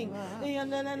to sing.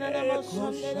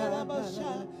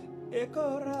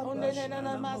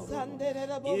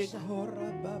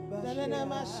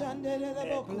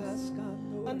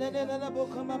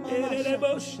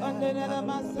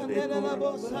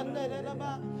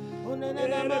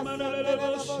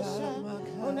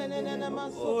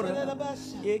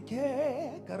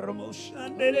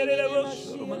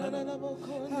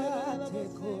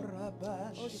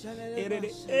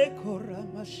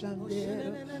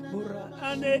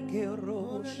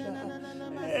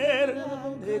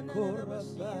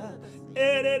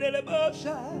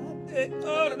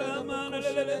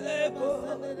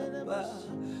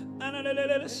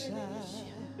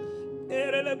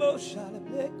 Yes,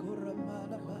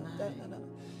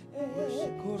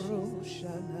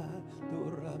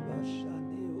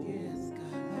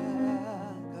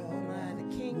 God. Oh my, the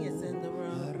King is in the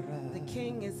room. The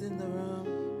King is in the room.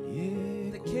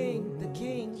 The King, the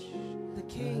King, the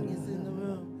King is in the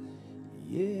room.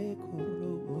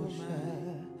 Oh my.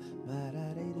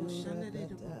 Oh, shanda de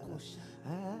de bokosha.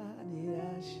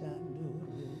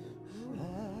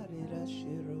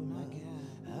 My God.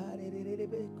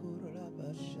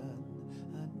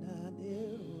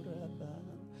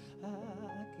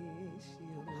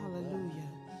 Hallelujah.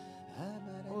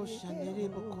 Oh, shanda de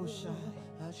bokosha.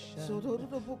 So do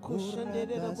the bokosha de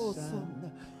de boso.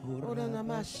 Ora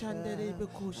nama shanda de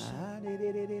bokosha.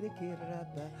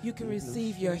 You can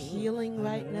receive your healing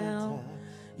right now.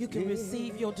 You can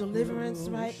receive your deliverance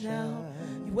right now.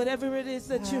 Whatever it is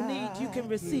that you need, you can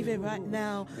receive it right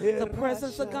now. The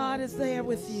presence of God is there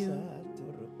with you.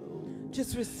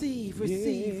 Just receive,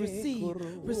 receive, receive,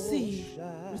 receive,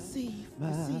 receive,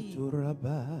 receive.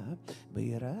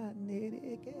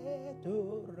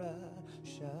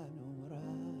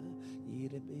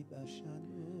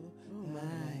 Oh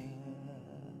my.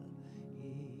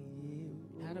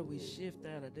 How do we shift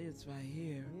out of this right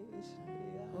here?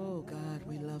 Oh God,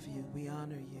 we love you. We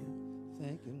honor you.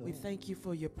 Thank you, Lord. We thank you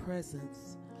for your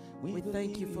presence. We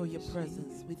thank you for your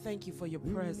presence. We thank you for your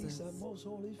presence.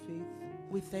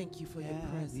 We thank you for your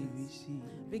presence.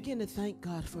 Begin to thank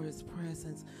God for his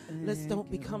presence. Let's don't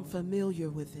become familiar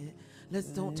with it. Let's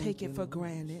don't take it for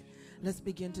granted. Let's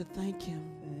begin to thank him.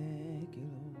 Thank you,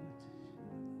 Lord.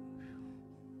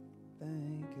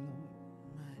 Thank you, Lord.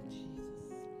 My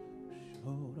Jesus.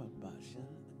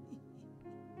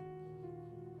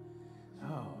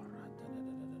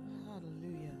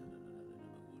 Hallelujah.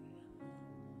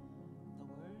 The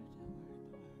word.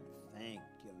 Thank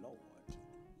you, Lord.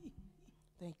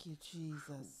 Thank you,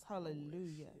 Jesus.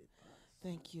 Hallelujah.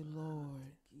 Thank you,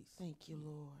 Lord. Thank you,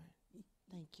 Lord.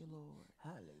 Thank you, Lord.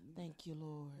 Hallelujah. Thank you,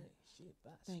 Lord.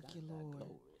 Thank you,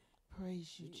 Lord.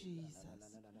 Praise you, Jesus.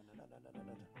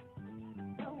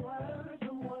 The word,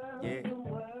 the word, Yeah. the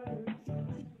word.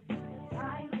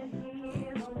 I can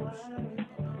hear the word.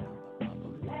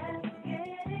 Let's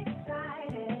get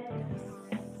excited.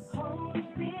 Holy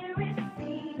Spirit,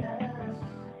 feed us.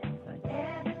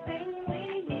 Everything we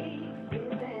need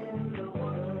is in the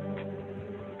word.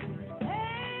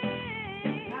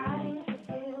 Hey, time to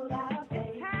build our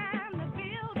faith. Time to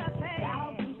build our faith.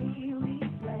 Doubt can be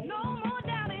replaced. No more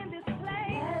doubt in this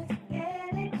place. Let's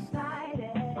get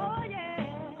excited. Oh yeah.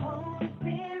 Holy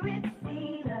Spirit,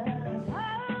 feed us.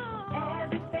 Oh,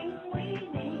 everything we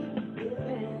need is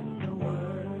in the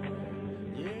word.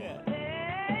 Yeah.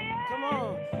 Yeah. Come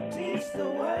on. Teach the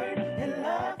word and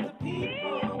love the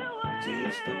people.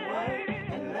 Teach the word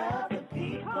and love the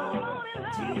people.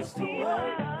 Teach the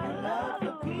word and love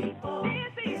the people.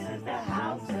 This is the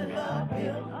house of love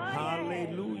built.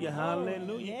 Hallelujah.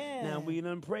 Hallelujah. yeah. Now we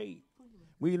done prayed.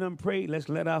 We done prayed. Let's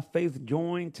let our faith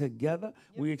join together.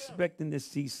 We're expecting to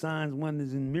see signs,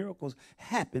 wonders, and miracles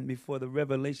happen before the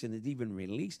revelation is even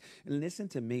released. And listen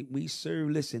to me. We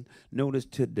serve, listen, notice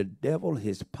to the devil,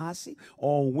 his posse,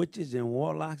 all witches and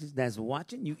warlocks that's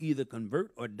watching. You either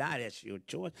convert or die. That's your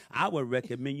choice. I would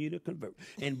recommend you to convert.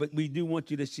 But we do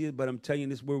want you to see it. But I'm telling you,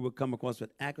 this word will come across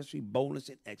with accuracy, boldness,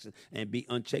 and excellence, and be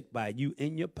unchecked by you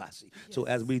and your posse. So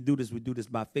as we do this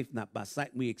by faith, not by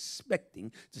sight. We're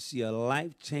expecting to see a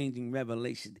life-changing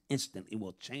revelation instantly. It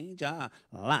will change our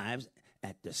lives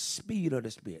at the speed of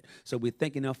the Spirit. So we're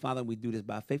thanking our Father, we do this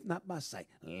by faith, not by sight.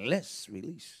 Let's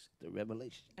release the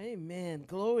revelation. Amen.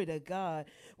 Glory to God.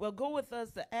 Well, go with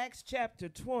us to Acts chapter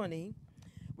 20.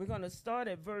 We're going to start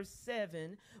at verse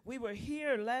 7. We were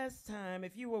here last time.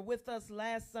 If you were with us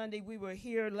last Sunday, we were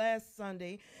here last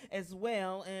Sunday as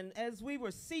well. And as we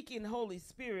were seeking Holy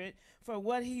Spirit for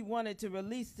what he wanted to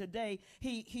release today,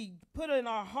 he put in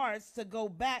our hearts to go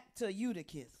back to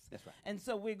Eutychus. That's right. And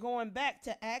so we're going back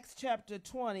to Acts chapter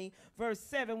 20, verse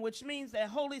 7, which means that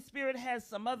Holy Spirit has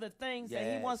some other things that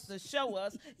he wants to show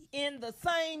us in the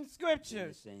same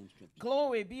scriptures. Same scripture.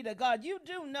 Glory be to God. You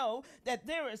do know that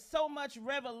there is so much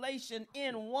revelation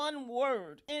in one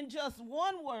word, in just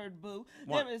one word, boo.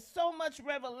 One. There is so much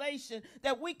revelation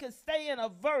that we could stay in a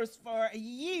verse for a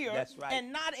year That's right.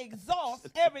 and not exhaust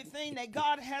everything that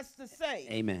God has to say.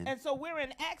 Amen. And so we're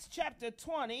in Acts chapter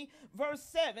 20, verse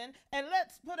 7, and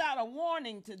let's put out a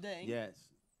warning today. Yes.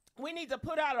 We need to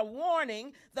put out a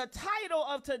warning. The title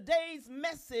of today's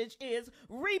message is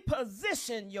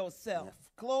Reposition Yourself.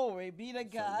 Glory be to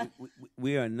God. So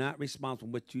we are not responsible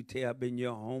for what you tear up in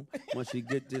your home. Once you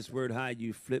get this word high,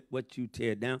 you flip what you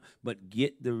tear down, but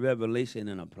get the revelation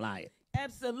and apply it.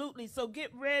 Absolutely. So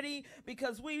get ready,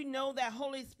 because we know that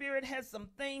Holy Spirit has some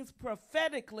things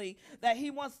prophetically that he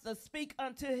wants to speak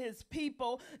unto his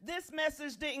people. This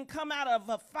message didn't come out of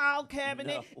a file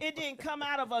cabinet. No. It didn't come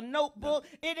out of a notebook.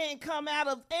 It didn't come out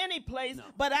of any place,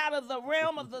 but out of the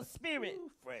realm of the Spirit.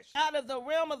 Fresh. Out of the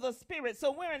realm of the Spirit.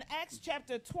 So we're in Acts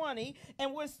chapter 20,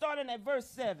 and we're starting at verse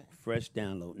 7. Fresh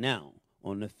download. Now,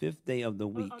 on the 5th day of the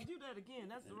week. Do that again.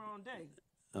 That's the wrong day.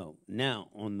 Oh, now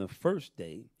on the first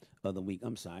day of the week,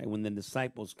 when the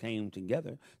disciples came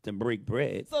together to break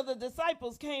bread. So the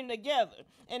disciples came together,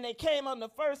 and they came on the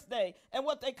first day. And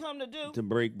what they come to do? To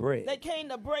break bread. They came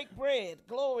to break bread.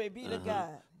 Glory be to God.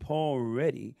 Paul,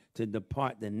 ready to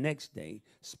depart the next day,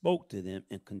 spoke to them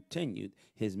and continued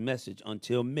his message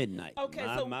until midnight. Okay,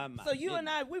 so you and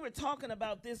I, we were talking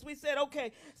about this. We said,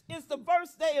 okay, it's the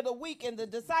first day of the week, and the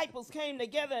disciples came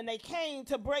together, and they came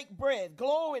to break bread.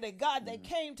 Glory to God, they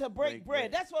came to break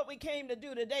bread. That's what we came to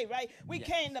do today, right? We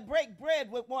came to break bread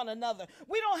with one another.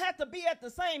 We don't have to be at the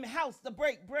same house to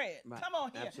break bread. Right. Come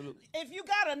on here. Absolutely. If you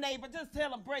got a neighbor, just tell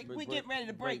them we getting ready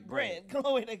to break bread.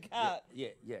 Glory to God. Yeah.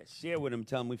 Share with them.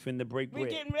 Tell them we finna break bread. We're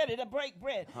getting ready to break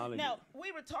bread. Hallelujah. Now,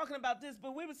 we were talking about this,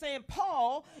 but we were saying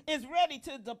Paul is ready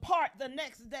to depart the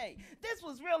next day. This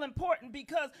was real important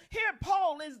because here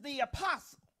Paul is the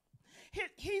apostle.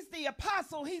 He's the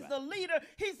apostle. He's the leader.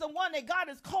 He's the one that God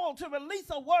has called to release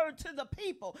a word to the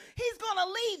people. He's going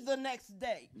to leave the next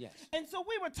day. Yes. And so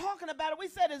we were talking about it. We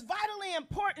said it's vitally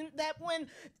important that when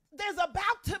there's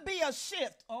about to be a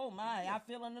shift. Oh my, I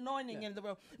feel an anointing in the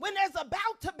room. When there's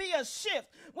about to be a shift,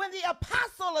 when the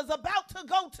apostle is about to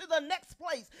go to the next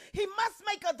place, he must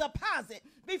make a deposit.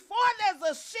 Before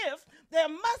there's a shift, there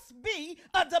must be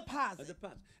a deposit. A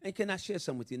deposit. And can I share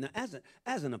something with you? Now,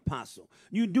 as an apostle,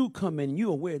 you do come in,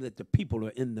 you're aware that the people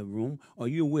are in the room, or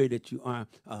you're aware that you are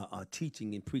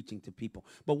teaching and preaching to people.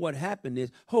 But what happened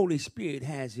is Holy Spirit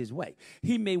has his way.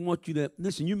 He may want you to,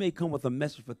 listen, you may come with a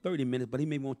message for 30 minutes, but he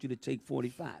may want you to take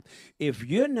 45. If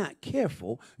you're not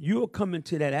careful, you'll come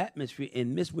into that atmosphere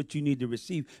and miss what you need to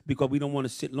receive, because we don't want to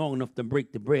sit long enough to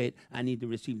break the bread I need to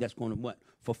receive. That's going to what?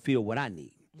 Fulfill what I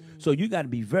need. So you got to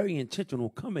be very intentional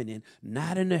coming in,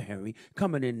 not in a hurry,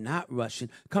 coming in, not rushing,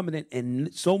 coming in,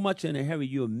 and so much in a hurry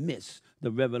you'll miss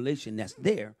the revelation that's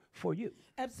there for you.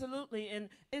 Absolutely. And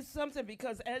it's something,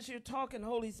 because as you're talking,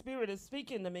 Holy Spirit is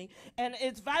speaking to me, and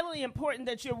it's vitally important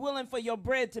that you're willing for your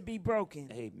bread to be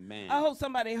broken. Amen. I hope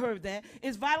somebody heard that.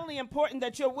 It's vitally important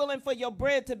that you're willing for your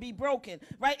bread to be broken,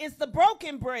 right? It's the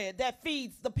broken bread that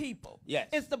feeds the people. Yes.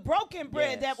 It's the broken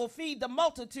bread that will feed the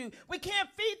multitude. We can't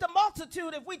feed the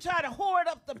multitude if we try to hoard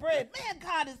up the bread. Man,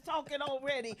 God is talking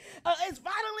already. It's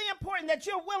vitally important that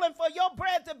you're willing for your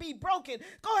bread to be broken.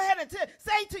 Go ahead and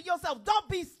say to yourself, don't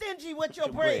be stingy with your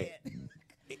bread.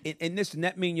 And listen,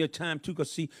 that means your time too, because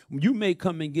see, you may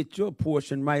come and get your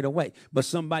portion right away, but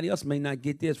somebody else may not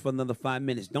get theirs for another 5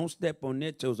 minutes. Don't step on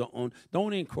their toes, or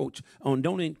don't encroach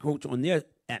on their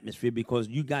atmosphere because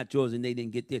you got yours and they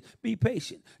didn't get theirs. Be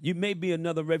patient. You may be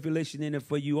another revelation in it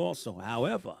for you also.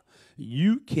 However,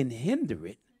 you can hinder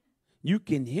it. You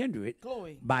can hinder it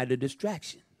by the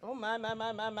distraction. Oh,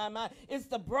 my. It's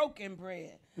the broken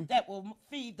bread that will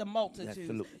feed the multitude.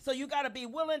 Absolutely. So you got to be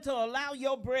willing to allow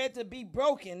your bread to be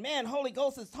broken. Man, Holy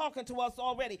Ghost is talking to us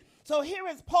already. So here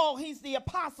is Paul. He's the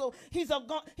apostle. He's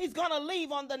going to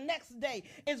leave on the next day.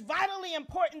 It's vitally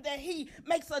important that he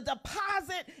makes a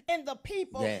deposit in the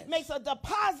people, makes a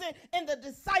deposit in the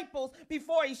disciples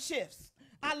before he shifts.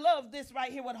 I love this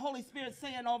right here, what Holy Spirit's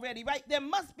saying already, right? There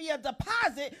must be a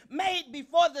deposit made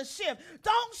before the shift.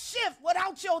 Don't shift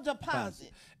without your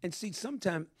deposit. And see,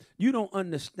 sometimes you don't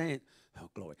understand, oh,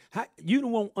 glory. You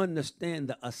won't understand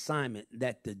the assignment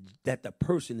that the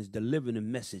person is delivering the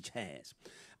message has.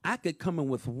 I could come in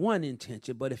with one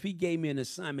intention, but if he gave me an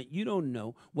assignment, you don't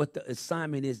know what the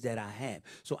assignment is that I have.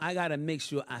 So I got to make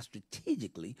sure I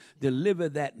strategically deliver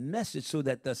that message so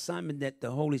that the assignment that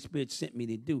the Holy Spirit sent me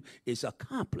to do is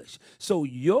accomplished. So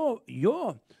your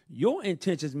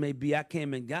intentions may be, I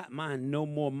came and got mine, no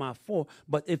more my fault.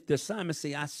 But if the assignment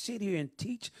say, I sit here and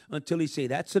teach until he say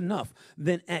that's enough,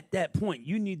 then at that point,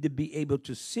 you need to be able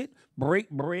to sit, break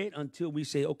bread until we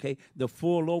say, okay, the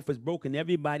full loaf is broken.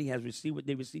 Everybody has received what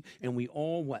they received. And we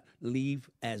all leave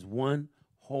as one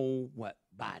whole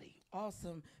body.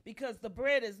 Awesome. Because the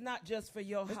bread is not just for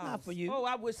your house. It's not for you. Oh,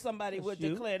 I wish somebody It's would you.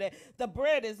 declare that. The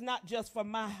bread is not just for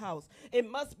my house. It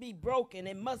must be broken.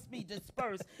 It must be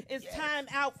dispersed. It's time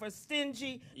out for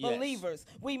stingy believers.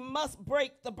 We must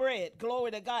break the bread.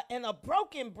 Glory to God. And a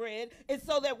broken bread is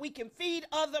so that we can feed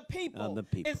other people.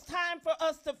 It's time for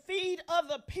us to feed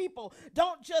other people.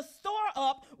 Don't just store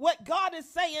up what God is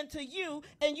saying to you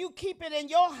and you keep it in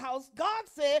your house. God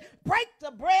said, break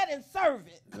the bread and serve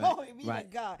it. Glory be to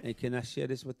God. And can I share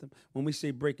this with them? When we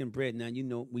say breaking bread, now, you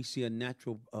know, we see a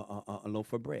natural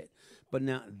loaf of bread. But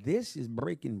now this is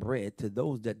breaking bread to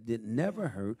those that never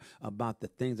heard about the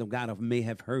things of God, or may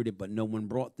have heard it, but no one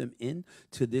brought them in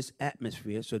to this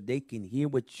atmosphere so they can hear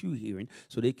what you're hearing,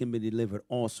 so they can be delivered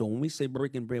also. When we say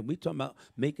breaking bread, we talking about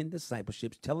making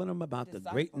discipleships, telling them about the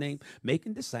great name,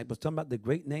 making disciples, talking about the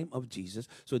great name of Jesus,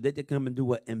 so that they come and do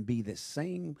what? And be the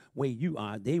same way you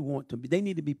are. They want to be, they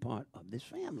need to be part of this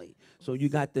family. So you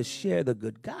got to share the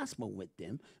good gospel with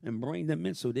them and bring them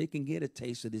in so they can get a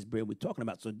taste of this bread we're talking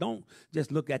about. So don't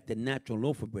just look at the natural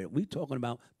loaf of bread. We're talking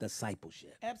about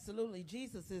discipleship. Absolutely.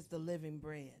 Jesus is the living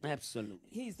bread. Absolutely.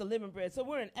 He's the living bread. So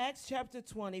we're in Acts chapter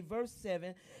 20, verse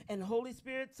 7, and Holy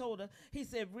Spirit told her, he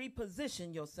said,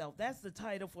 reposition yourself. That's the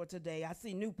title for today. I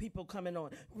see new people coming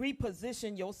on.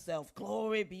 Reposition yourself.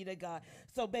 Glory be to God.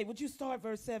 So, babe, would you start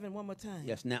verse 7 one more time?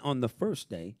 Yes. Now, on the first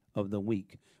day of the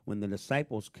week, when the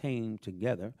disciples came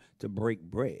together to break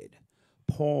bread,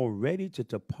 Paul, ready to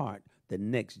depart the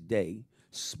next day,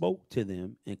 spoke to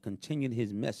them and continued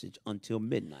his message until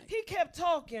midnight. He kept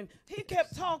talking. He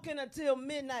kept talking until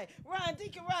midnight.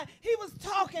 Deacon Ryan, he was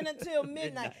talking until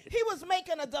midnight. He was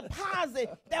making a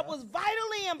deposit that was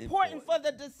vitally important for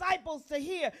the disciples to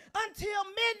hear until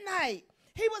midnight.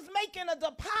 He was making a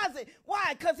deposit.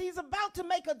 Why? Because he's about to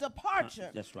make a departure.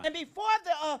 That's right. And before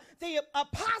the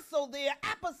apostle, the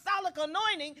apostolic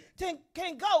anointing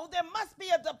can go, there must be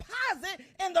a deposit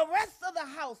in the rest of the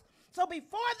house. So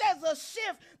before there's a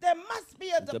shift, there must be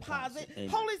a deposit.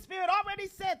 Holy Spirit already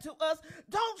said to us,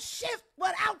 don't shift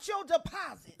without your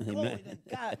deposit. Amen. Glory to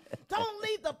God. Don't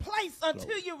leave the place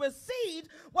until you receive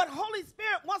what Holy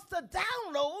Spirit wants to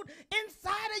download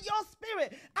inside of your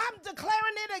spirit. I'm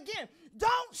declaring it again.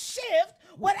 Don't shift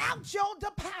without your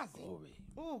deposit.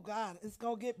 Oh, God, it's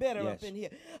going to get better up in here.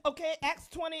 Okay, Acts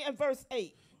 20 and verse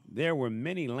 8. There were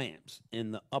many lamps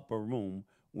in the upper room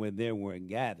where they were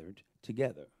gathered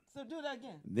together. So do that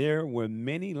again. There were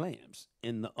many lamps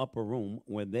in the upper room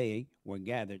where they were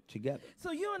gathered together.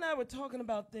 So you and I were talking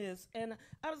about this, and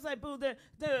I was like, boo,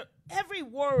 every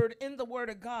word in the word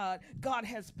of God, God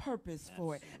has purpose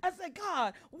for it. I said,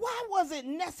 God, why was it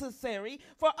necessary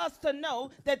for us to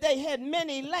know that they had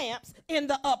many lamps in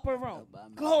the upper room?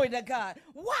 Glory to God.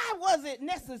 Why was it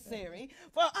necessary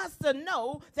for us to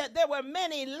know that there were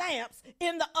many lamps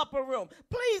in the upper room?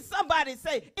 Please, somebody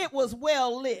say, it was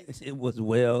well lit. It was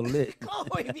well lit.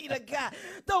 Glory be to God.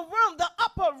 The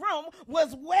upper room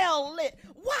was well lit.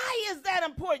 Why is that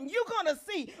important? You're going to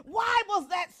see why was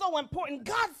that so important.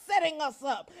 God's setting us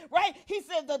up, right? He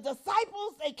said the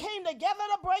disciples, they came together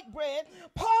to break bread.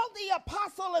 Paul the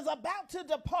apostle is about to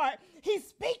depart. He's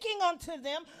speaking unto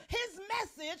them his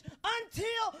message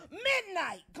until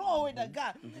midnight. Glory to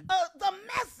God.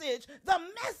 The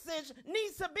message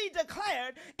needs to be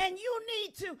declared, and you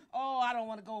need to, I don't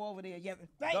want to go over there yet,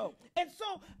 right? Go. And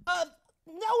so,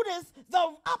 notice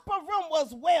the upper room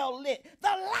was well lit. The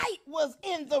light was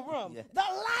in the room. Yeah. The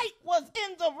light was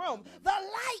in the room. The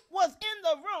light was in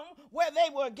the room where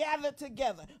they were gathered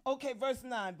together. Okay, verse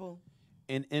 9, boo.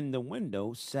 And in the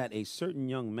window sat a certain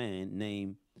young man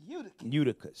named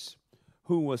Eutychus,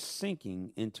 who was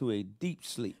sinking into a deep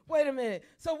sleep. Wait a minute.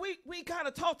 So we kind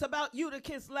of talked about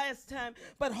Eutychus last time,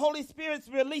 but Holy Spirit's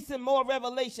releasing more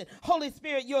revelation. Holy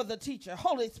Spirit, you're the teacher.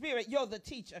 Holy Spirit, you're the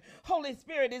teacher. Holy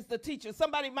Spirit is the teacher.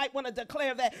 Somebody might want to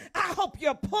declare that. I hope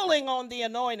you're pulling on the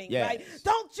anointing, right?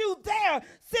 Don't you dare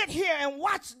sit here and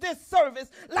watch this service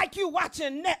like you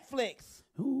watching Netflix.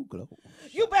 Ooh, glory.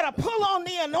 You better pull on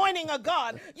the anointing of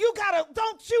God.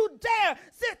 Don't you dare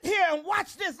sit here and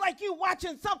watch this like you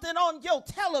watching something on your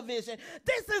television.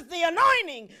 This is the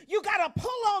anointing. You got to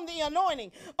pull on the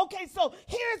anointing. Okay, so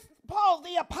here's Paul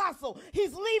the apostle.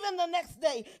 He's leaving the next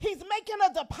day. He's making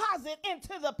a deposit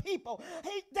into the people.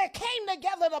 They came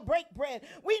together to break bread.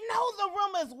 We know the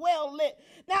room is well lit.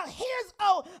 Now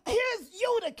here's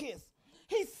Eutychus.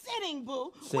 He's sitting,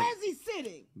 boo. Where's he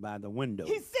sitting? By the window.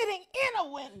 He's sitting in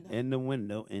a window. In the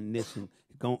window, and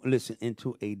listen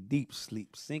into a deep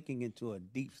sleep, sinking into a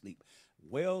deep sleep.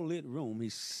 Well-lit room,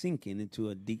 he's sinking into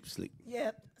a deep sleep.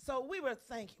 Yeah, so we were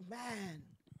thinking, man,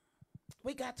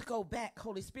 we got to go back.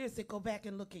 Holy Spirit said, go back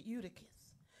and look at Eutychus.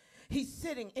 He's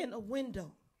sitting in a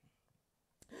window.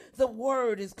 The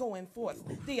word is going forth.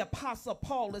 The Apostle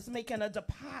Paul is making a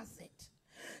deposit.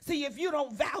 See, if you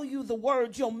don't value the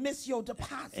word, you'll miss your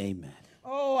deposit. Amen.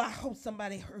 Oh, I hope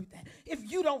somebody heard that.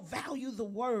 If you don't value the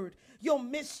word, you'll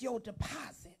miss your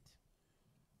deposit.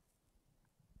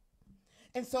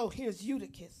 And so here's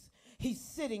Eutychus. He's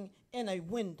sitting in a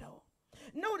window.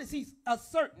 Notice he's a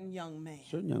certain young man.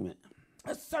 Certain young man.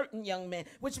 A certain young man,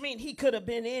 which means he could have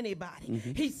been anybody.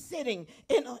 Mm-hmm. He's sitting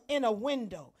in a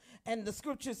window. And the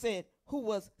scripture said, who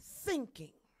was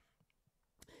sinking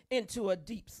into a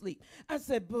deep sleep. I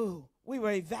said, boo, we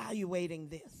were evaluating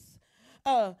this.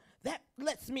 That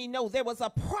lets me know there was a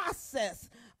process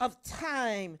of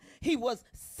time. He was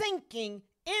sinking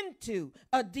into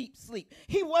a deep sleep.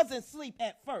 He wasn't asleep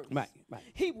at first. Right.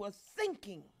 He was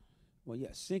sinking. Well, yeah,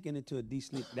 sinking into a deep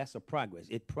sleep, that's a progress.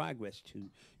 It progressed to,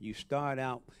 you start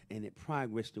out and it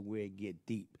progressed to where it get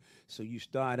deep. So you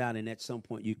start out and at some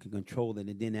point you can control it,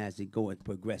 and then as it goes, it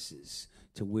progresses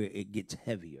to where it gets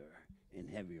heavier and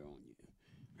heavier on you.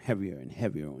 Heavier and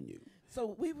heavier on you.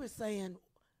 So we were saying,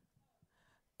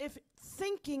 if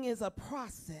sinking is a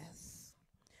process,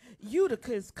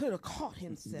 Eutychus could have caught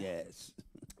himself. Yes.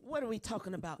 What are we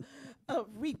talking about?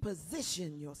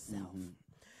 Reposition yourself. Mm-hmm.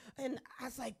 And I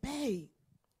was like, babe,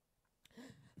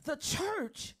 the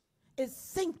church is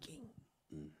sinking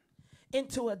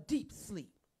into a deep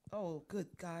sleep. Oh, good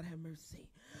God, have mercy.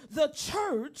 The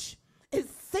church is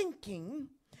sinking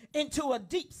into a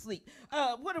deep sleep.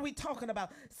 What are we talking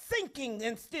about? Sinking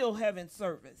and still having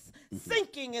service.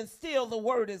 Sinking and still the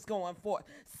word is going forth.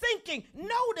 Sinking.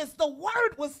 Notice the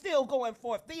word was still going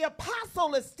forth. The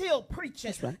apostle is still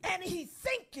preaching. That's right. And he's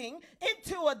sinking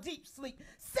into a deep sleep.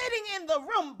 Sitting in the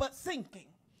room, but sinking.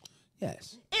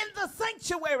 Yes. In the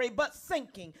sanctuary, but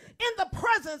sinking. In the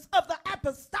presence of the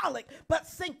apostolic, but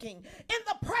sinking. In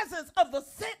the presence of the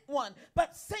sent one,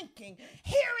 but sinking.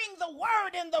 Hearing the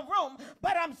word in the room,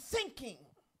 but I'm sinking.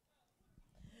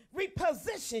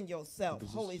 Reposition yourself,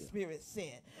 Holy Spirit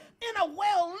said. In a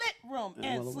well-lit room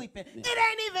and sleeping. Yeah. It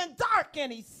ain't even dark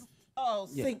and he's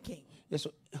sinking. Yes,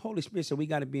 so Holy Spirit said we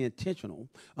got to be intentional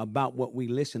about what we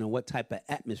listen and what type of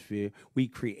atmosphere we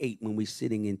create when we're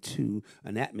sitting into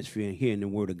an atmosphere and hearing the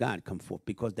word of God come forth,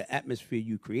 because the atmosphere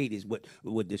you create is what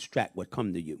would distract what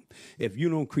come to you. If you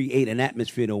don't create an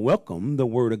atmosphere to welcome the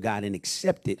word of God and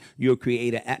accept it, you'll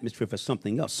create an atmosphere for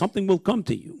something else. Something will come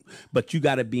to you, but you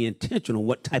got to be intentional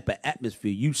what type of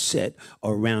atmosphere you set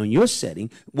around your setting,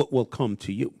 what will come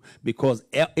to you, because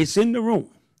it's in the room.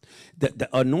 The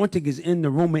anointing is in the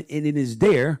room, and it is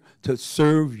there to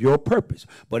serve your purpose.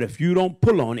 But if you don't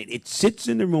pull on it, it sits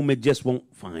in the room, it just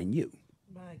won't find you.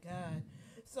 My God.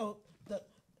 So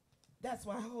that's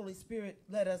why Holy Spirit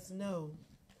let us know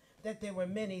that there were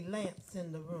many lamps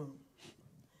in the room,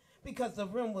 because the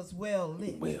room was well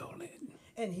lit. Well lit.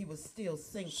 And he was still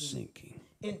sinking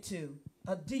into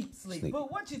a deep sleep.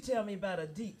 But what you tell me about a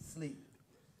deep sleep?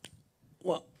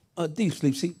 Well, a deep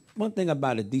sleep. See, one thing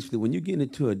about a deep sleep, when you get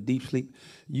into a deep sleep,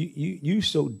 you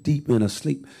so deep in a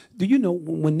sleep. Do you know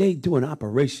when they do an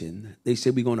operation, they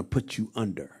say we're going to put you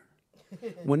under.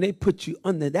 When they put you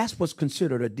under, that's what's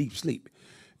considered a deep sleep.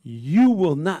 You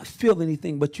will not feel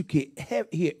anything, but you can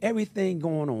hear everything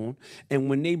going on. And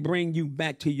when they bring you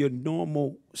back to your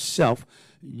normal self,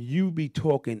 you be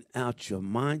talking out your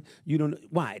mind. You don't know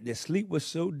why. The sleep was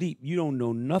so deep. You don't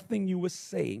know nothing you were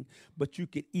saying, but you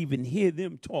could even hear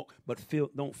them talk, but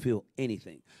don't feel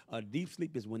anything. A deep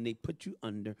sleep is when they put you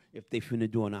under if they finna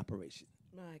do an operation.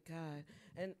 My God.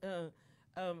 And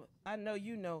I know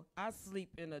you know I sleep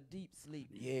in a deep sleep.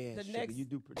 Yeah, you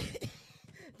do pretty.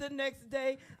 The next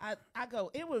day, I go,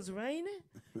 it was raining,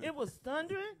 it was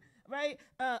thundering, right,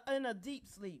 in a deep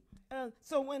sleep.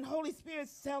 So when Holy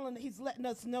Spirit's he's letting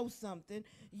us know something,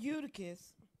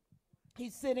 Eutychus,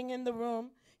 he's sitting in the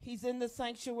room, he's in the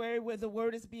sanctuary where the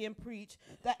word is being preached,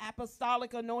 the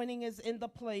apostolic anointing is in the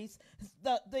place,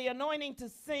 the anointing to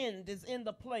send is in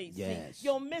the place. Yes. See,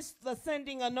 you'll miss the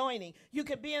sending anointing. You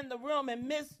could be in the room and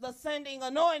miss the sending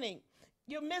anointing.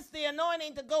 You miss the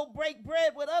anointing to go break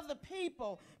bread with other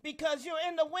people because you're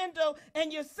in the window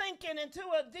and you're sinking into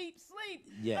a deep sleep.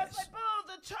 Yes. That's like, oh,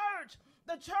 the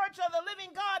church of the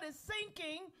living God is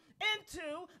sinking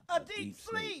into a deep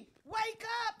sleep. Wake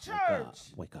up,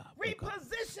 church. Wake up.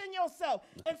 Reposition yourself.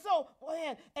 And so,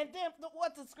 and then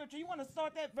what's the scripture? You want to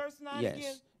start that verse 9 again?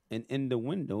 Yes. And in the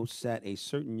window sat a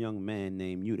certain young man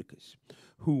named Eutychus,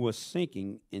 who was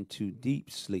sinking into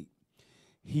deep sleep.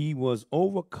 He was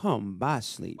overcome by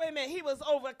sleep. Wait a minute, he was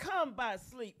overcome by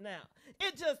sleep now.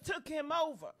 It just took him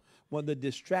over. Well, the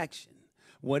distraction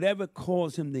whatever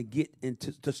caused him to get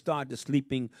into to start the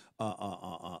sleeping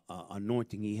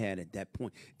anointing he had at that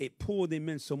point, it pulled him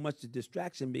in so much the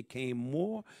distraction became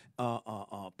more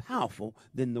powerful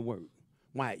than the word.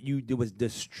 Why? You was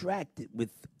distracted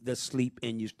with the sleep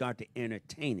and you started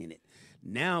entertaining it.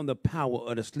 Now the power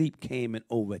of the sleep came and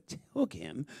overtook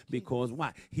him because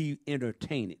why? He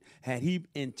entertained it. Had he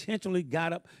intentionally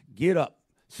got up, get up,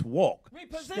 walk,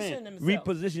 Reposition himself.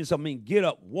 Reposition yourself. I mean, get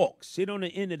up, walk, sit on the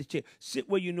end of the chair, sit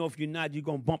where you know if you're not, you're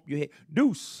gonna bump your head.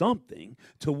 Do something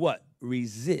to what?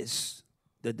 Resist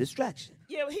the distraction.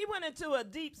 Yeah, he went into a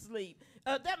deep sleep.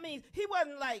 That means he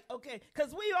wasn't like, okay,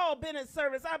 because we all been in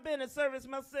service. I've been in service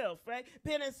myself, right?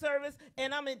 Been in service,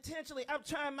 and I'm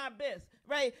trying my best,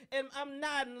 right? And I'm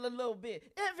nodding a little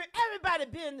bit. Everybody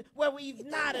been where we've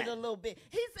nodded a little bit.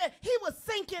 He said he was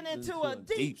sinking into a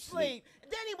deep sleep.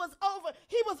 Then he was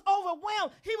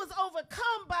overwhelmed. He was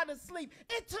overcome by the sleep.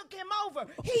 It took him over.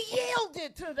 He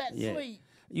yielded to that sleep.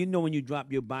 You know when you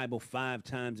drop your Bible 5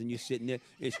 times and you're sitting there,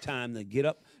 it's time to get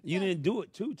up. You didn't do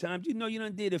it 2 times. You know you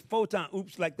done did it 4 times.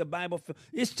 Oops, like the Bible.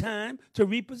 It's time to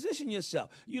reposition yourself.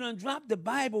 You done dropped the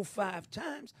Bible 5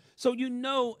 times. So you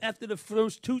know after the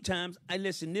first 2 times,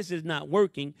 listen, this is not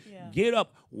working. Yeah. Get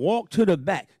up, walk to the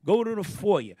back, go to the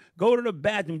foyer, go to the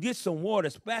bathroom, get some water,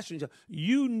 splash yourself.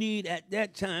 You need at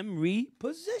that time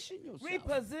reposition yourself.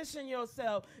 Reposition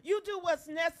yourself. You do what's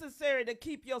necessary to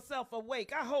keep yourself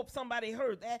awake. I hope somebody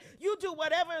heard that. You do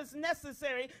whatever is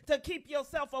necessary to keep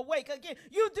yourself awake. Again,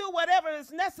 you do whatever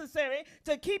is necessary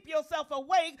to keep yourself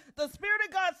awake. The Spirit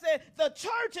of God said the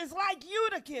church is like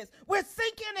Eutychus. We're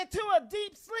sinking into a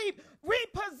deep sleep.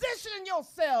 Reposition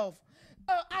yourself.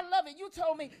 I love it. You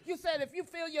told me, you said if you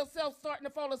feel yourself starting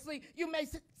to fall asleep, you may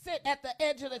sit at the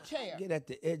edge of the chair. Get at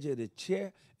the edge of the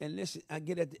chair, and listen, I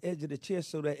get at the edge of the chair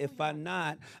so that if I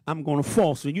nod, I'm going to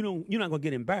fall. So you're not going to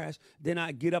get embarrassed. Then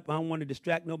I get up. I don't want to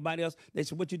distract nobody else. They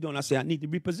say, what you doing? I say, I need to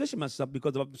reposition myself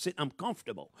because if I'm sitting, I'm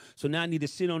comfortable. So now I need to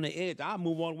sit on the edge. I'll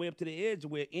move all the way up to the edge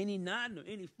where any nod or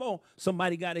any fall,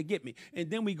 somebody got to get me. And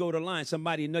then we go to line.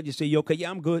 Somebody nudge you, say, you okay?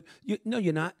 Yeah, I'm good. No,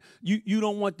 you're not. You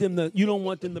don't want them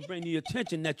to bring the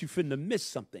attention that you finna miss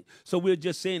something. So we're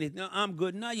just saying it. No, I'm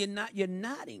good. No, you're not. You're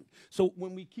nodding. So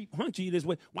when we keep hunching you this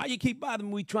way, why you keep bothering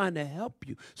me? We trying to help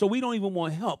you. So we don't even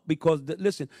want help because,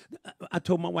 listen, I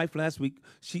told my wife last week,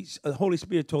 the Holy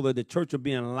Spirit told her the church will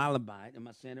be in lullaby. Am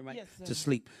I saying it right? Yes, sir. To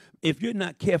sleep. If you're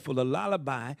not careful, a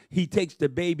lullaby, he takes the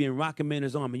baby and rock him in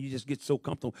his arm and you just get so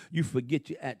comfortable, you forget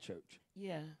you're at church.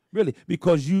 Yeah. Really,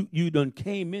 because you done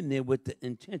came in there with the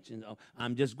intention of,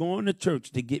 I'm just going to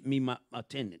church to get me my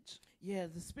attendance. Yeah,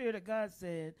 the Spirit of God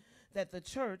said that the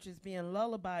church is being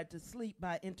lullabied to sleep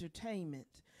by entertainment.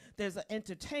 There's an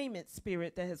entertainment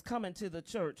spirit that has come into the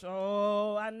church.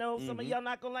 Oh, I know some of y'all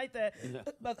not going to like that.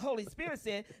 But the Holy Spirit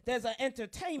said there's an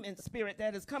entertainment spirit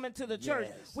that has come into the church.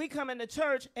 Yes. We come into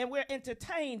church and we're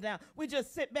entertained now. We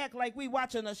just sit back like we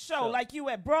watching a show, like you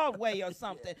at Broadway or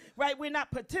something, right? We're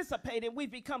not participating. We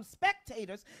become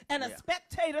spectators. And a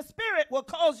spectator spirit will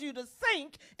cause you to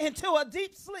sink into a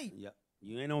deep sleep. Yep.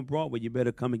 You ain't on Broadway. You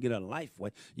better come and get a life way.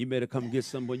 You better come and get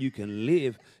somewhere you can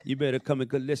live. You better come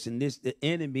and listen. The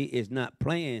enemy is not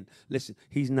playing. Listen,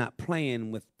 he's not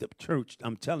playing with the church.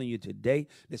 I'm telling you today.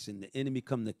 Listen, the enemy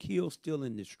come to kill, steal,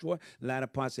 and destroy. A lot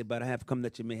of parts say, "But I have come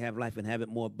that you may have life and have it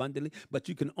more abundantly." But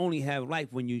you can only have life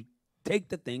when you take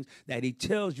the things that he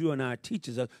tells you and our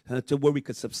teachers to where we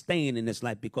could sustain in this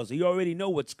life because he already know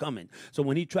what's coming. So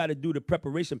when he try to do the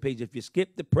preparation page, if you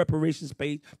skip the preparations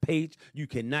page, you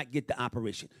cannot get the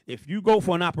operation. If you go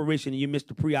for an operation and you miss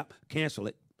the pre-op, cancel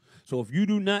it. So if you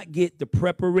do not get the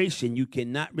preparation, you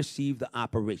cannot receive the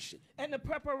operation. And the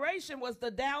preparation was the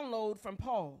download from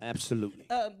Paul. Absolutely.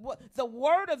 The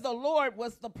word of the Lord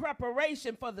was the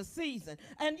preparation for the season.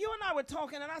 And you and I were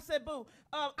talking, and I said, Boo,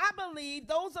 I believe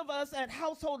those of us at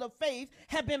Household of Faith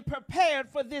have been prepared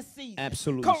for this season.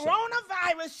 Absolutely.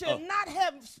 Coronavirus should not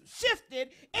have shifted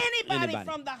anybody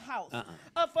from the house.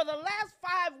 For the last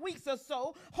 5 weeks or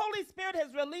so, Holy Spirit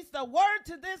has released a word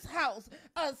to this house.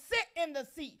 Sit in the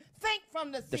seat. Think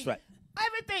from the seat. That's right.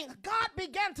 Everything, God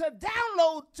began to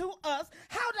download to us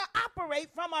how to operate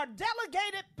from our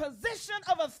delegated position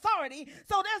of authority.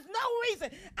 So there's no reason.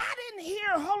 I didn't hear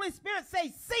Holy Spirit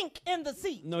say sink in the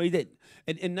seat. No, he didn't.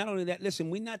 And not only that, listen,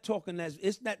 we're not talking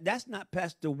that's not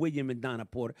Pastor William and Donna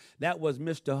Porter. That was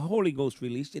Mr. Holy Ghost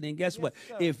released it. And guess what?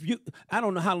 Sir. I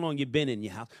don't know how long you've been in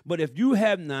your house, but if you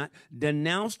have not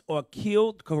denounced or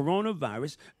killed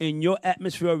coronavirus in your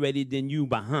atmosphere already, then you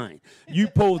behind. You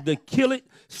supposed to kill it,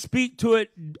 speak to it.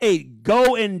 Hey,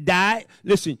 go and die.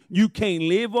 Listen, you can't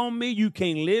live on me. You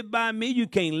can't live by me. You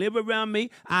can't live around me.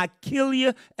 I kill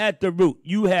you at the root.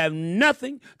 You have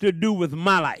nothing to do with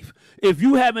my life. If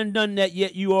you haven't done that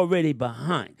yet, you already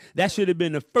behind. That should have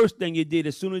been the first thing you did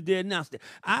as soon as they announced it.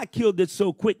 I killed it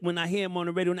so quick when I hear them on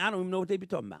the radio, and I don't even know what they be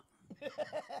talking about.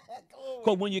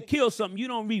 Because when you kill something, you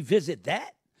don't revisit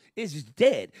that. It's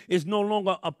dead. It's no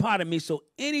longer a part of me. So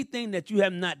anything that you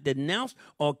have not denounced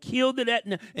or killed it at,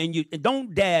 and you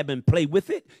don't dab and play with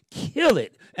it, kill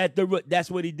it at the root.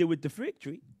 That's what he did with the fig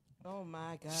tree. Oh,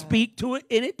 my God. Speak to it,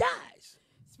 and it dies.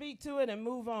 Speak to it and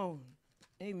move on.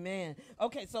 Amen.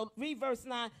 Okay, so read verse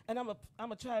 9, and I'm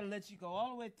gonna try to let you go all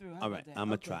the way through. All right, I'm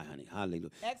going to try, honey. Hallelujah.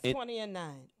 Acts 20 and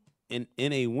 9.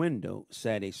 In a window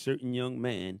sat a certain young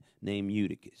man named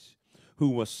Eutychus, who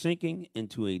was sinking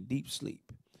into a deep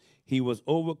sleep. He was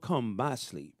overcome by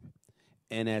sleep,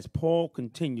 and as Paul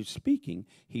continued speaking,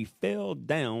 he fell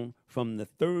down from the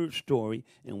third story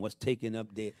and was taken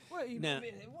up dead. Wait a Now,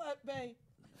 minute. What, babe?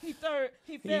 He fell down.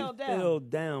 He fell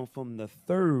down from the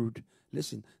third,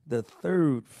 the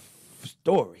third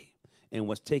story and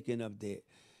was taken up dead.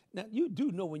 Now, you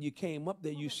do know when you came up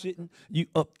there, you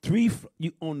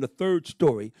on the third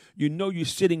story, you know you're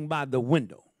sitting by the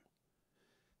window.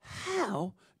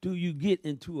 How do you get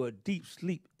into a deep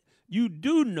sleep? You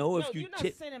do know if you you're not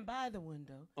sitting by the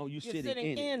window. Oh, you're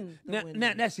sitting in the window.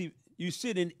 Now that's you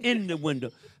sitting in the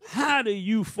window. How do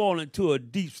you fall into a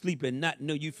deep sleep and not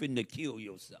know you finna kill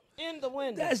yourself? In the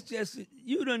window. That's just,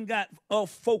 you done got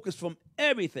off focus from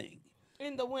everything.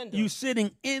 In the window. You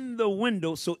sitting in the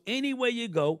window, so anywhere you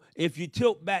go, if you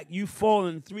tilt back, you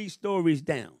falling 3 stories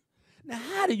down. Now,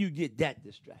 how do you get that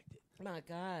distracted? My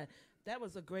God, that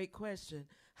was a great question.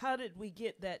 How did we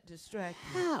get that distracted?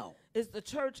 How? Is the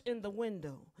church in the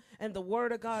window, and the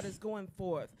word of God is going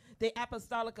forth. The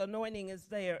apostolic anointing is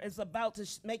there. It's about to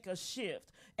make a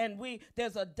shift. And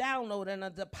there's a download and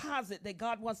a deposit that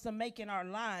God wants to make in our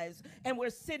lives. And we're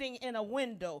sitting in a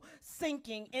window,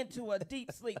 sinking into a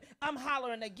deep sleep. I'm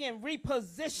hollering again,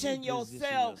 reposition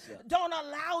yourself. Don't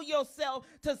allow yourself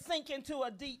to sink into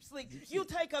a deep sleep. You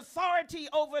take authority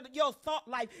over your thought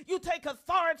life. You take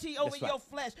authority over your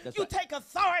flesh. You take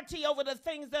authority over the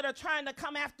things that are trying to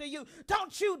come after you.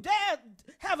 Don't you dare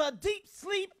have a deep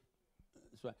sleep.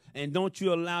 Right. And don't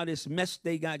you allow this mess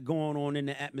they got going on in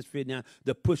the atmosphere now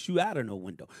to push you out of no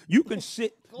window. You can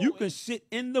sit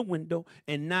in the window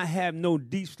and not have no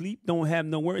deep sleep, don't have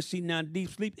no worries. See, now deep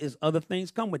sleep is other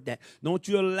things come with that. Don't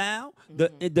you allow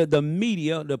the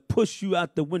media to push you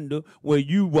out the window where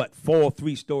you fall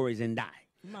 3 stories and die.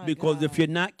 Because if you're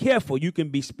not careful, you can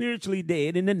be spiritually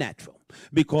dead in the natural.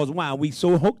 Because why? We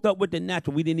so hooked up with the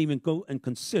natural, we didn't even go and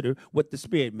consider what the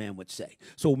spirit man would say.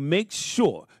 So make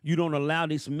sure you don't allow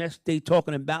this mess they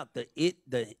talking about, the it,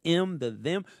 the him, the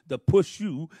them, to push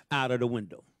you out of the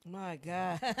window. My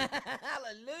God.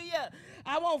 Hallelujah.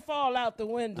 I won't fall out the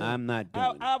window. I'm not doing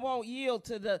it. I won't yield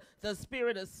to the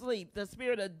spirit of sleep, the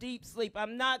spirit of deep sleep.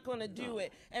 I'm not going to do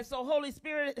it. And so Holy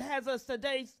Spirit has us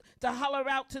today to holler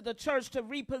out to the church to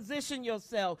reposition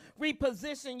yourself.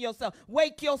 Reposition yourself.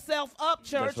 Wake yourself up,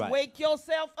 church. That's right. Wake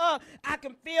yourself up. I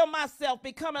can feel myself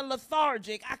becoming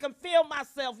lethargic. I can feel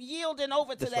myself yielding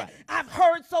over to That's that. right. I've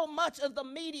heard so much of the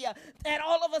media that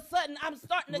all of a sudden I'm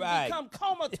starting to Right. become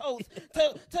comatose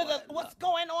to what's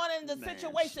going on in the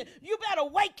situation. You better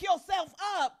wake yourself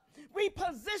up.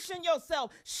 Reposition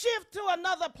yourself. Shift to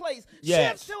another place.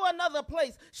 Yes. Shift to another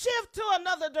place. Shift to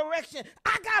another direction.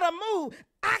 I gotta move.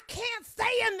 I can't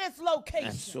stay in this location.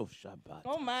 That's so Shabbat.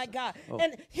 Oh my God. Oh.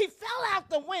 And he fell out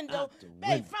the window,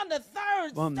 from the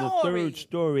third From story. the third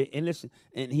story. And listen,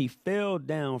 and he fell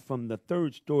down from the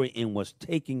third story and was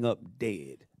taken up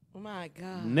dead. Oh my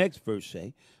God. Next verse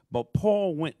say, but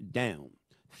Paul went down,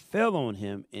 fell on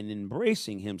him, and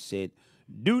embracing him said,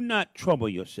 do not trouble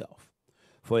yourself,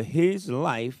 for his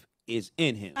life is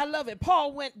in him. I love it.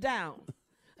 Paul went down.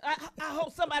 I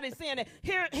hope somebody's saying that.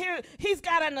 Here, he's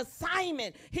got an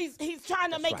assignment. He's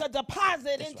trying to make a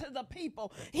deposit into the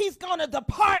people. He's going to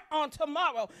depart on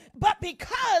tomorrow. But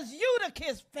because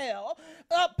Eutychus fell,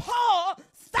 Paul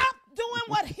stopped doing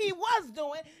what he was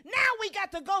doing. Now we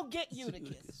got to go get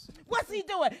Eutychus. What's he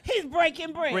doing? He's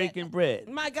breaking bread. Breaking bread.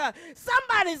 My God.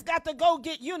 Somebody's got to go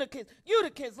get Eutychus.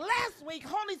 Last week,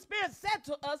 Holy Spirit said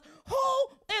to us,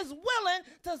 who is willing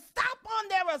to stop on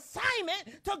their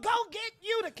assignment to go get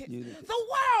Eutychus? The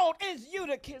world is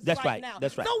Eutychus now.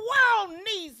 That's right. The world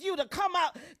needs you to come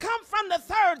from the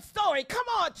third story. Come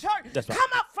on, church. That's right. Come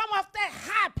up from off that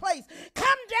high place. Come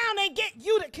down and get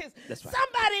Eutychus. That's right.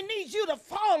 Somebody needs you to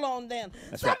fall on them.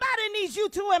 That's Somebody needs you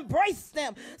to embrace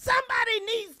them. Somebody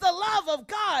needs the the love of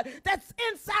God that's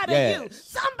inside Yes. of you.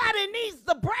 Somebody needs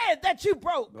the bread that you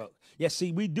broke. Bro. Yes,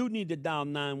 see, we do need to dial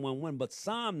 911, but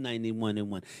Psalm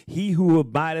 91:1, he who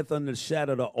abideth under the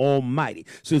shadow of the Almighty.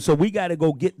 So we got to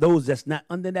go get those that's not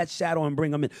under that shadow and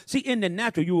bring them in. See, in the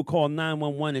natural, you will call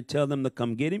 911 and tell them to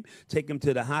come get him, take him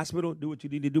to the hospital, do what you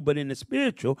need to do. But in the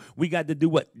spiritual, we got to do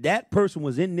what? That person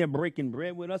was in there breaking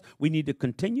bread with us. We need to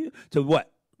continue to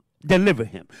what? Deliver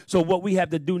him. So what we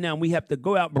have to do now, we have to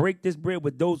go out, break this bread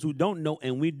with those who don't know,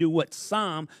 and we do what?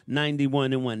 Psalm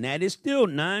 91:1. That is still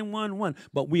 911,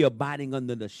 but we are abiding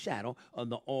under the shadow of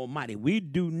the Almighty. We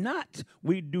do not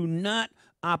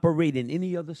operate in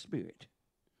any other spirit.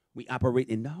 We operate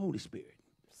in the Holy Spirit.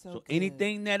 So good.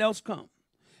 anything that else comes,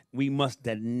 we must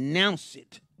denounce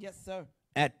it Yes, sir.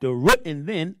 at the root and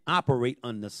then operate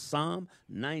under Psalm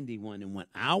 91:1.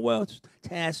 Our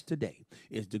task today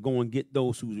is to go and get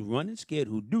those who's running scared,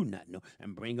 who do not know,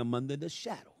 and bring them under the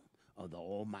shadow of the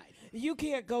Almighty. You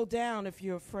can't go down if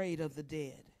you're afraid of the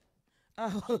dead.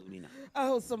 Absolutely not. I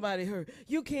hope somebody heard.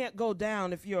 You can't go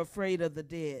down if you're afraid of the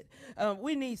dead.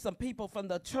 We need some people from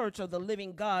the church of the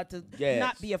living God to Yes.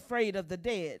 not be afraid of the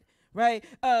dead. Right?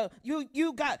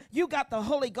 You got the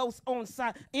Holy Ghost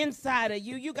inside of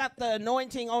you. You got the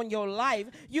anointing on your life.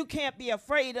 You can't be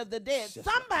afraid of the dead.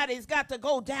 Somebody's got to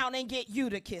go down and get you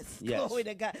to kiss. Yes. Glory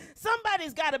to God.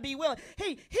 Somebody's got to be willing.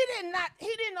 He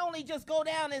didn't only just go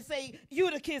down and say,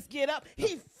 you to kiss, get up.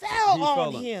 He fell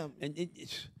on him. And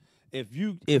if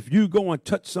you go and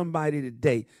touch somebody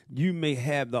today, you may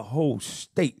have the whole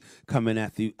state coming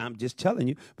after you. I'm just telling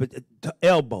you. But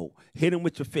elbow, hit him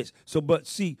with your fist. So, but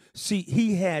see,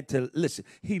 he had to listen.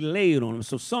 He laid on him.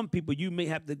 So some people you may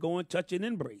have to go and touch and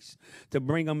embrace to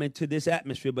bring them into this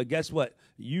atmosphere. But guess what?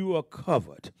 You are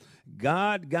covered.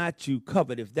 God got you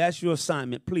covered. If that's your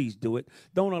assignment, please do it.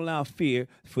 Don't allow fear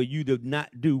for you to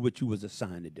not do what you was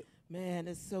assigned to do. Man,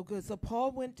 it's so good. So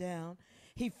Paul went down.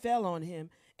 He fell on him,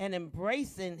 and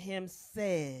embracing him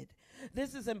said,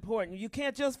 this is important. You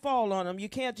can't just fall on him. You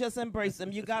can't just embrace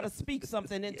him. You got to speak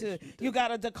something into it. You got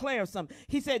to declare something.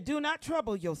 He said, do not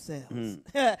trouble yourselves.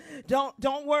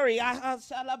 Don't worry.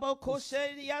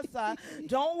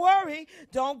 Don't worry.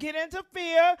 Don't get into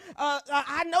fear.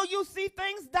 I know you see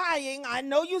things dying. I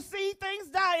know you see things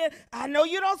dying. I know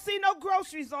you don't see no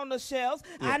groceries on the shelves.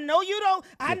 I know you don't.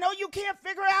 I know you can't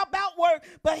figure out about work.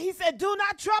 But he said, do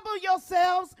not trouble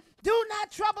yourselves. Do not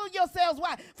trouble yourselves.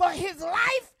 Why? For his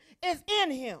life is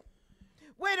in him.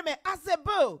 Wait a minute. I said,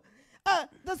 boo.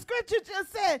 The scripture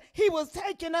just said he was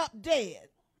taken up dead.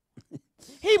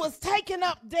 He was taken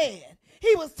up dead.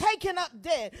 He was taken up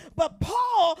dead. But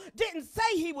Paul didn't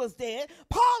say he was dead.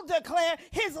 Paul declared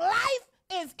his life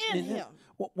is in him.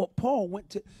 What Paul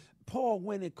went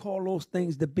and called those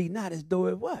things to be not as though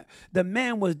it were. The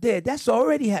man was dead. That's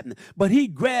already happening. But he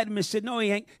grabbed him and said, no,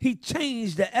 he ain't. He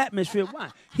changed the atmosphere. Why?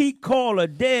 He called a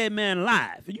dead man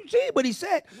alive. You see what he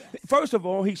said? Yes. First of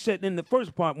all, he said in the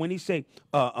first part when he said,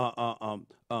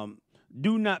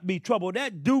 do not be troubled.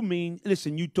 That do mean,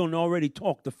 listen, you don't already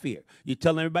talk to fear. You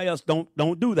telling everybody else,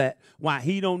 don't do that. Why?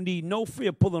 He don't need no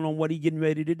fear pulling on what he getting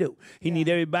ready to do. He need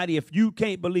everybody, if you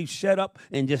can't believe, shut up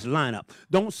and just line up.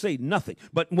 Don't say nothing.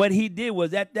 But what he did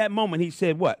was at that moment, he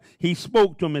said what? He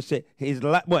spoke to him and said,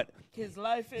 what? His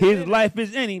life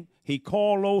is in him. He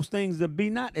called those things to be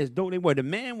not as though they were. The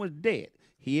man was dead.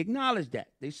 He acknowledged that.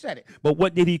 They said it. But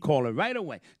what did he call it right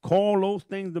away? Call those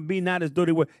things to be not as though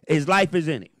they were. His life is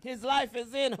in him. His life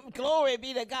is in him. Glory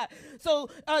be to God. So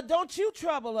don't you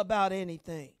trouble about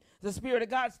anything. The Spirit of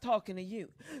God's talking to you.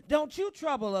 Don't you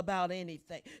trouble about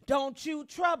anything. Don't you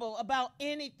trouble about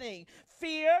anything.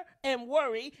 Fear and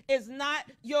worry is not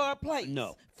your place.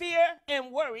 No. Fear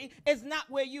and worry is not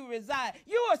where you reside.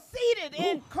 You are seated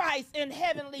in Christ in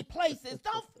heavenly places.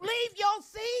 Don't leave your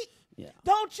seat. Yeah.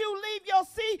 Don't you leave your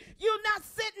seat. You're not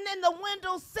sitting in the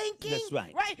window sinking. That's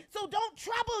right. Right? So don't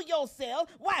trouble yourself.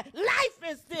 Why? Life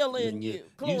is still in you.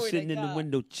 Glory you sitting to in God. the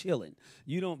window chilling.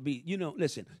 You don't be,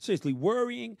 listen, seriously,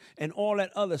 worrying and all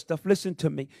that other stuff. Listen to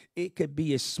me. It could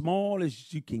be as small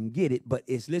as you can get it, but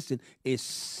it's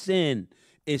sin.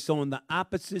 It's on the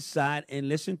opposite side. And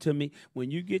listen to me. When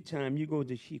you get time, you go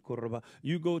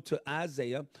to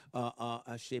Isaiah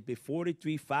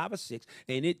 43, 5 or 6,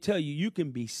 and it tell you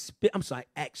can be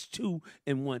Acts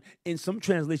 2:1. In some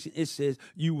translation, it says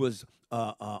you was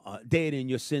dead in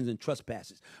your sins and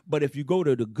trespasses. But if you go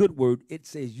to the good word, it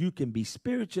says you can be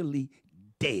spiritually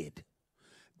dead.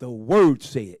 The word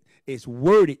said. It's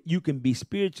worded, you can be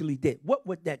spiritually dead. What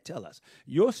would that tell us?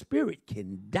 Your spirit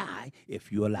can die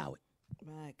if you allow it.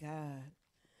 My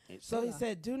God. So he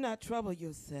said, do not trouble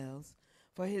yourselves,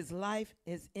 for his life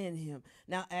is in him.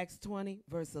 Now, Acts 20,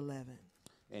 verse 11.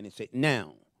 And it said,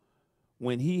 now,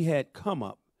 when he had come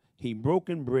up, he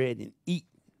broken bread and eat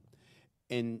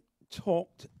and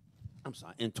talked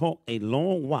a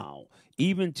long while,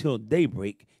 even till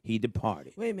daybreak he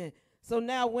departed. Wait a minute. So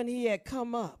now when he had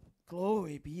come up,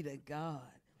 glory be to God,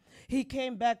 he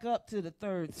came back up to the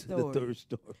third story. The third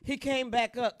story. He came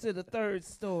back up to the third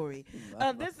story.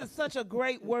 This is such a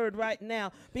great word right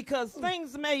now, because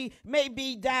things may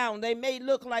be down. They may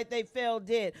look like they fell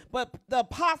dead. But the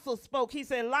apostle spoke. He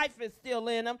said life is still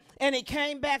in him. And he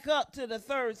came back up to the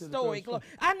third story.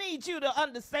 I need you to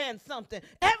understand something.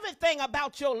 Everything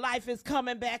about your life is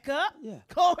coming back up. Yeah.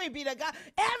 Glory be to God.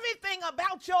 Everything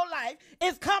about your life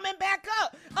is coming back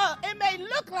up. It may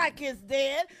look like it's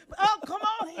dead. Oh, come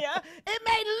on here. It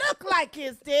may look like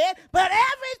it's dead, but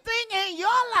everything in your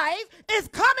life is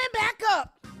coming back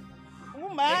up.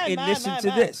 And listen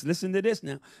to this. Listen to this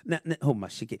now. Oh, my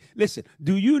shit. Listen,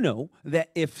 do you know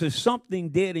that if there's something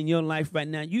dead in your life right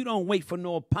now, you don't wait for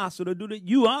no apostle to do that.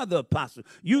 You are the apostle.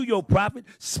 You, your prophet,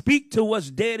 speak to what's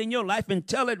dead in your life and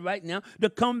tell it right now to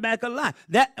come back alive.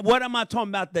 What am I talking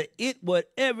about?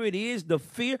 Whatever it is, the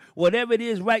fear, whatever it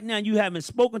is right now you haven't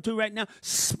spoken to right now,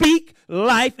 speak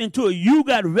life into it. You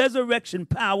got resurrection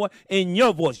power in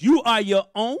your voice. You are your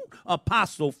own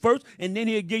apostle first, and then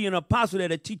he'll give you an apostle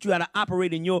that'll teach you how to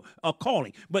operate in your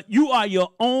calling. But you are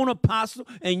your own apostle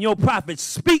and your prophet.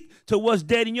 Speak to what's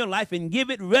dead in your life and give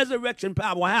it resurrection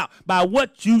power. How? By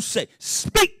what you say.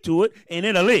 Speak to it and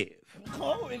it'll live.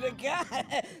 Glory to God.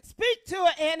 Speak to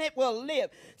it and it will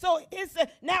live. So it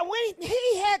said, now when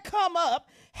he had come up,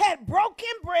 had broken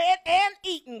bread and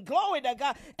eaten, glory to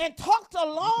God, and talked a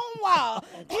long while.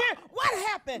 Here, what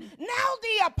happened? Now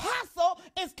the apostle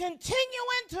is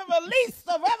continuing to release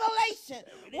the revelation.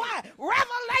 Why?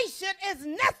 Revelation is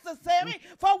necessary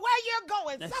for where you're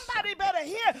going. Somebody better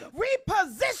hear.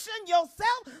 Reposition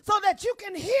yourself so that you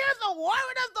can hear the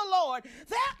word of the Lord.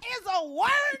 There is a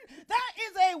word. There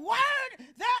is a word.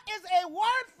 There is a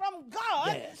word from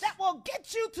God that will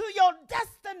get you to your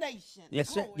destination. Yes,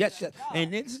 sir. Glory Yes, to sir. God.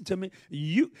 And listen to me.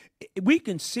 We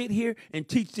can sit here and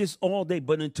teach this all day,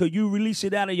 but until you release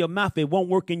it out of your mouth, it won't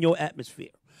work in your atmosphere.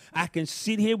 I can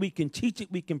sit here, we can teach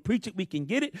it, we can preach it, we can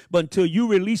get it, but until you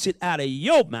release it out of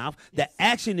your mouth, the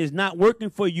action is not working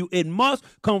for you. It must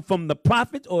come from the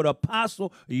prophet or the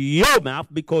apostle, your mouth,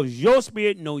 because your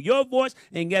spirit know your voice,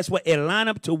 and guess what? It line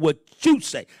up to what you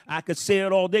say. I could say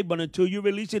it all day, but until you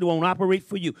release it, it won't operate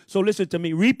for you. So listen to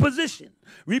me. Reposition.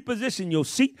 Reposition your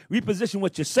seat. Reposition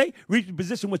what you say.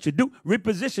 Reposition what you do.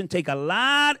 Reposition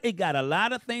it got a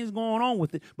lot of things going on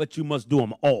with it, but you must do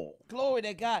them all. Glory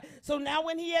to God. So now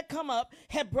when he had come up,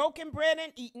 had broken bread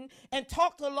and eaten, and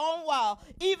talked a long while,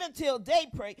 even till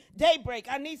daybreak,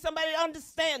 I need somebody to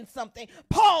understand something.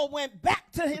 Paul went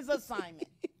back to his assignment.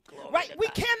 Right? We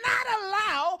cannot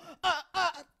allow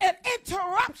an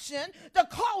interruption to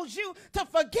cause you to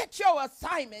forget your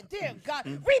assignment. Dear God,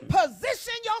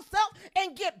 reposition yourself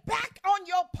and get back on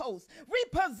your post.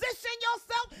 Reposition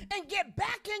yourself and get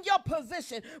back in your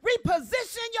position.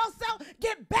 Reposition yourself,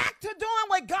 get back to doing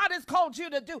what God has called you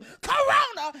to do.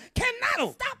 Corona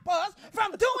cannot stop us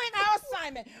from doing our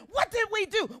assignment. What did we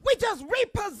do? We just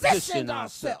repositioned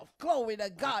ourselves. Glory to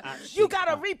God. You got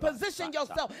to reposition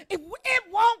yourself. It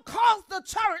won't cause the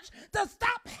church to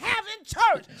stop having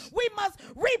church. We must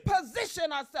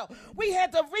reposition ourselves. We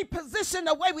had to reposition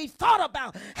the way we thought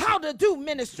about how to do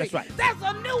ministry. That's right. There's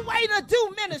a new way to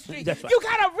do ministry. That's right. You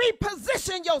got to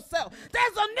reposition yourself.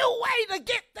 There's a new way to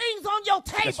get things on your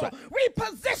table. Right.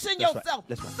 Reposition That's yourself.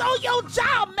 Right. Right. So your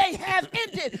job may have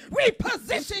ended.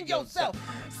 Reposition yourself.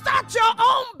 Start your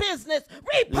own business.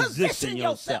 Reposition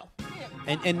yourself.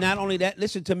 And not only that,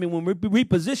 listen to me, when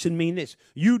reposition mean this,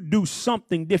 you do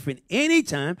something different.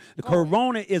 Anytime, the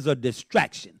corona is a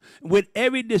distraction. With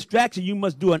every distraction, you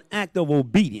must do an act of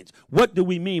obedience. What do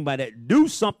we mean by that? Do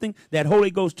something that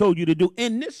Holy Ghost told you to do.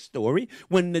 In this story,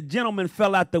 when the gentleman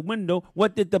fell out the window,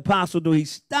 what did the apostle do? He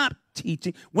stopped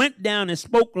teaching, went down and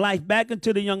spoke life back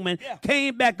into the young man,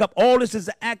 came back up. All this is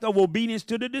an act of obedience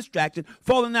to the distraction.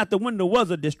 Falling out the window was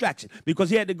a distraction because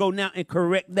he had to go now and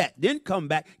correct that. Then come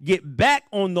back, get back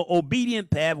on the obedient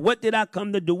path. What did I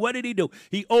come to do? What did he do?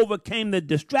 He overcame the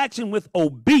distraction with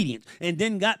obedience and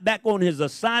then got back on his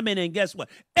assignment. And guess what?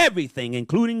 Everything,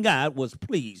 including God, was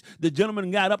pleased. The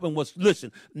gentleman got up and was,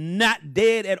 not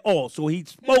dead at all. So he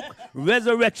spoke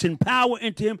resurrection power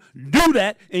into him. Do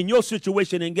that in your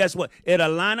situation, and guess what?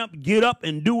 It'll line up, get up,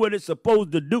 and do what it's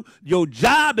supposed to do. Your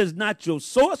job is not your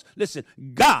source. Listen,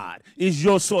 God is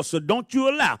your source. So don't you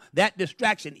allow that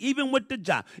distraction, even with the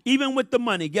job, even with the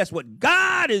money. Guess what?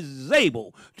 God is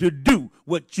able to do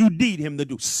what you need him to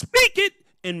do. Speak it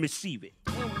and receive it.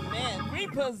 Amen.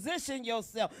 reposition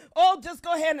yourself. Oh, just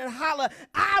go ahead and holler.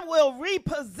 I will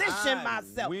reposition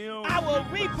myself. I will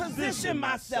reposition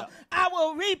myself. I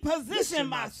will reposition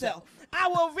myself. I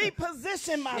will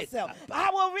reposition myself.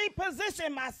 I will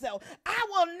reposition myself. I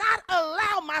will not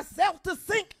allow myself to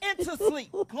sink into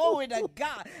sleep. Glory to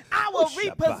God. I will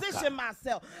reposition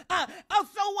myself.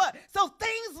 So what? So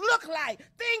things look like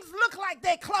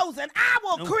they're closing. I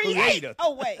will create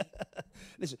a way.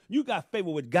 Listen, you got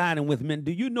favor with God and with men.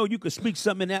 Do you know you could speak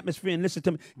something in the atmosphere and listen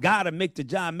to me? God will make the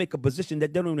job, make a position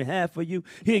that they don't even have for you.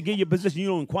 He'll give you a position you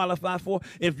don't qualify for.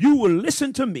 If you will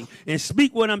listen to me and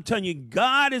speak what I'm telling you,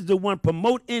 God is the one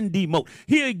promote and demote.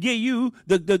 He'll give you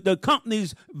the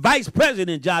company's vice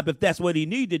president job if that's what he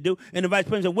need to do. And the vice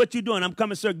president, what you doing? I'm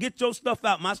coming, sir. Get your stuff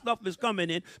out. My stuff is coming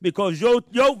in because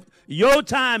your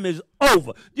time is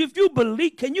over. If you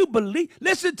believe, can you believe?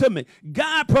 Listen to me.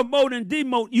 God promote and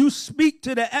demote. You speak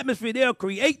to the atmosphere. They'll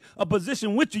create a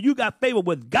position with you. You got favor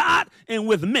with God and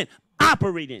with men.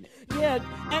 Operate in it. Yeah,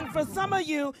 and for some of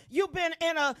you, you've been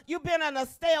in a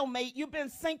stalemate. You've been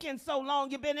sinking so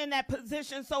long. You've been in that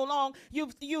position so long.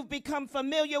 You've become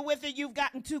familiar with it. You've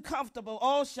gotten too comfortable.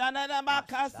 Oh,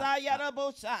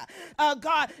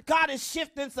 God is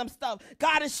shifting some stuff.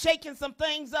 God is shaking some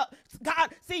things up.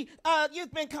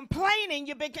 You've been complaining.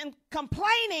 You've been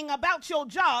complaining about your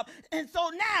job, and so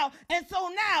now,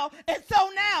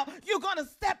 you're gonna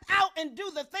step out and do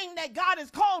the thing that God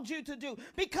has called you to do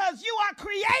because you are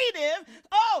creative.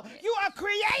 Oh, you are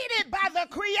created by the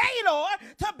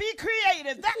Creator to be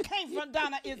creative. That came from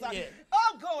Donna Izard. Yeah.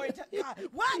 Oh, glory to God.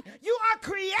 What? You are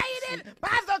created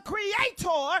by the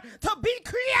Creator to be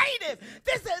creative.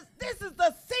 This is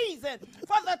the season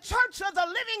for the church of the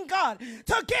living God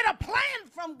to get a plan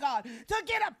from God, to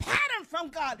get a pattern from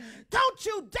God. Don't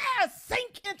you dare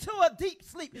sink into a deep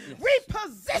sleep. Yes.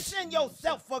 Reposition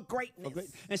yourself for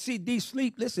greatness. And see, deep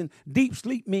sleep, listen, deep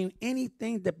sleep means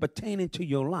anything that pertaining to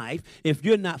your life. If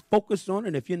you're not focused on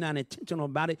it, if you're not intentional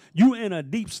about it, you're in a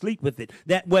deep sleep with it.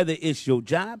 That whether it's your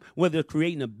job, whether it's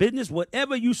creating a business,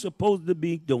 whatever you're supposed to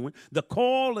be doing, the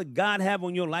call that God have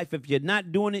on your life, if you're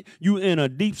not doing it, you're in a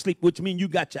deep sleep, which means you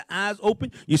got your eyes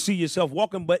open, you see yourself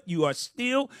walking, but you are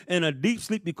still in a deep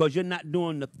sleep because you're not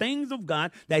doing the things of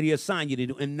God that he assigned you to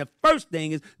do. And the first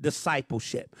thing is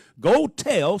discipleship. Go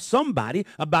tell somebody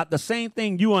about the same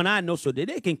thing you and I know so that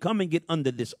they can come and get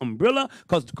under this umbrella,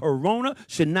 because Corona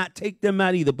should not take them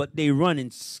out either, but they running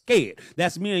scared.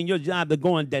 That's me and your job to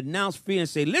go and denounce fear and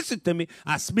say, listen to me,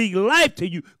 I speak life to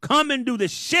you. Come and do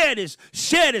this. Share this.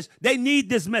 Share this. They need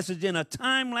this message in a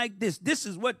time like this. This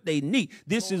is what they need.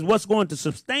 This is what's going to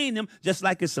sustain them, just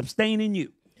like it's sustaining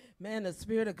you. Man, the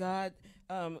Spirit of God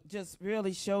just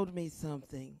really showed me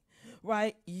something,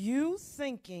 right? You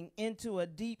sinking into a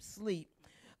deep sleep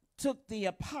took the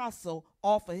apostle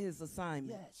off of his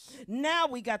assignment. Yes. Now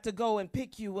we got to go and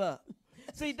pick you up.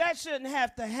 See, that shouldn't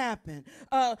have to happen.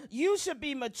 You should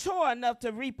be mature enough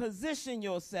to reposition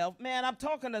yourself. Man, I'm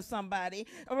talking to somebody,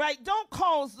 all right? Don't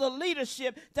cause the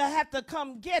leadership to have to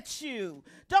come get you.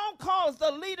 Don't cause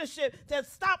the leadership to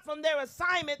stop from their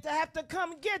assignment to have to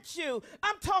come get you.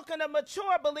 I'm talking to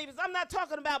mature believers. I'm not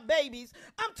talking about babies.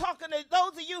 I'm talking to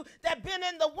those of you that been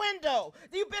in the window.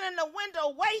 You've been in the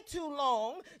window way too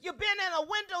long. You've been in a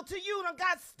window till you done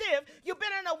got stiff. You've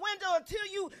been in a window until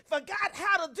you forgot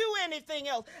how to do anything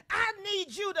else. I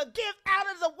need you to get out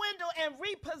of the window and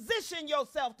reposition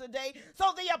yourself today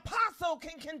so the apostle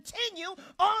can continue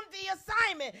on the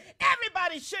assignment.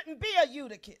 Everybody shouldn't be a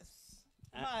Eutychus.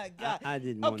 My God. I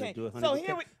didn't want to do it, honey. So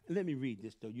here let me read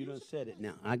this, though. You done said it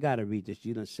now. I got to read this.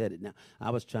 You done said it now. I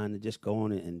was trying to just go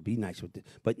on and be nice with it.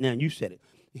 But now you said it.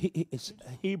 It's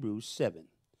Hebrews 7.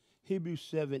 Hebrews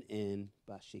 7 and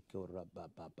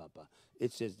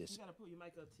it says this. You got to pull your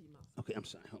mic up to your mouth. Okay, I'm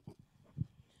sorry. Hold on.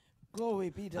 Glory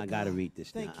be to God. I got to read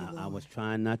this now. I was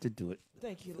trying not to do it.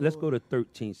 Thank you, Lord. Let's go to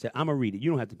 13. I'm going to read it. You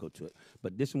don't have to go to it.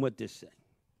 But this is what this says.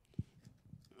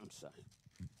 I'm sorry.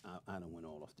 I don't went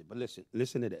all off there. But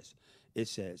listen to this. It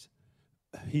says,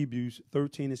 Hebrews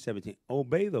 13 and 17,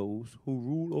 obey those who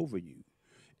rule over you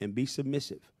and be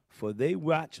submissive, for they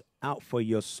watch out for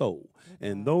your soul.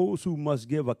 And those who must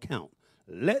give account,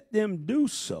 let them do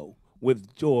so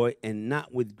with joy and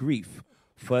not with grief,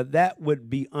 for that would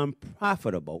be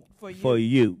unprofitable for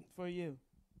you. For you.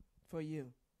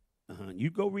 You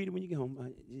go read it when you get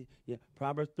home.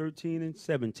 Proverbs 13 and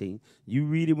 17. You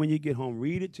read it when you get home.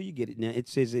 Read it till you get it. Now it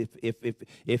says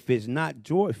if it's not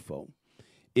joyful,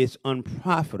 it's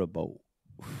unprofitable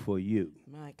for you.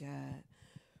 My God.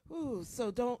 Ooh,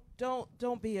 so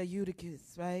don't be a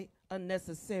Eutychus, right?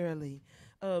 Unnecessarily.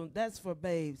 That's for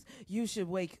babes. You should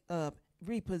wake up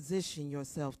reposition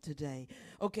yourself today.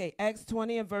 Okay, Acts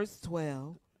 20 and verse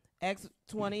 12. Acts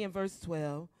 20 and verse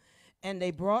 12. And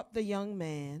they brought the young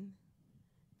man,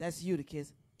 that's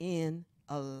Eutychus, in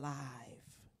alive.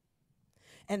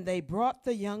 And they brought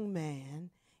the young man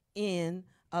in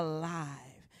alive.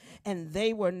 And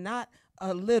they were not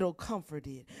a little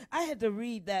comforted. I had to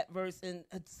read that verse in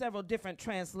several different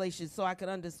translations so I could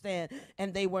understand.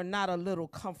 And they were not a little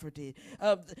comforted.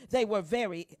 They were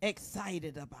very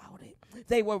excited about it.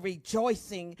 They were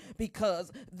rejoicing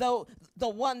because though the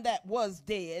one that was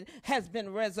dead has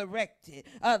been resurrected,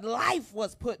 life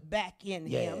was put back in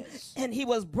him, and he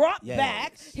was brought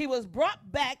back. He was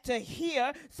brought back to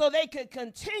here so they could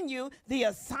continue the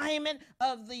assignment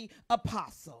of the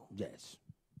apostle. Yes.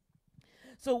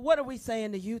 So what are we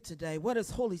saying to you today? What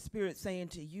is Holy Spirit saying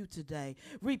to you today?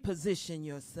 Reposition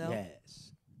yourself.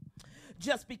 Yes.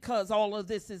 Just because all of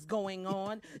this is going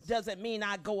on doesn't mean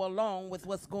I go along with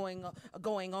what's going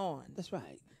on. That's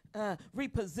right.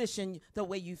 Reposition the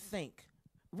way you think.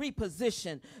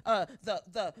 Reposition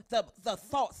the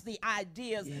thoughts, the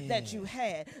ideas that you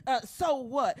had. So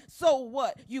what? So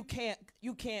what? You can't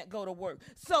go to work.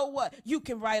 So what? You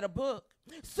can write a book.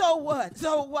 So what?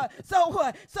 So what? So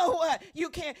what? So what? You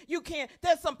can't.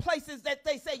 There's some places that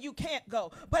they say you can't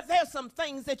go, but there's some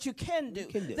things that you can do.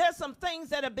 There's some things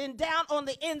that have been down on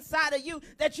the inside of you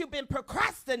that you've been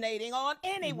procrastinating on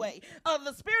anyway.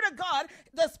 The Spirit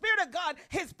of God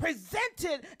has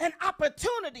presented an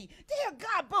opportunity. Dear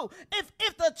God, boo,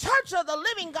 if the church of the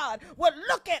living God would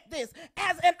look at this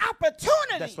as an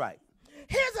opportunity. That's right.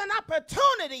 Here's an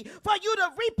opportunity for you to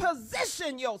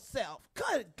reposition yourself.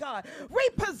 Good God.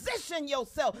 Reposition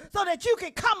yourself so that you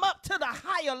can come up to the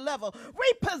higher level.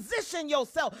 Reposition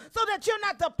yourself so that you're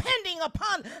not depending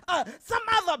upon some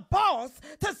other boss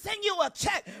to send you a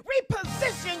check.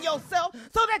 Reposition yourself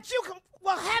so that you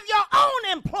will have your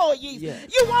own employees. Yes.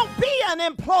 You won't be an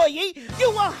employee. You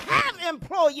will have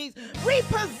employees.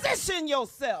 Reposition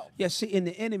yourself. Yeah, see, and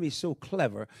the enemy's so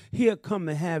clever. He'll come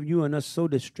and have you and us so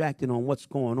distracted on what's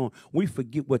going on. We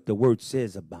forget what the word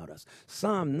says about us.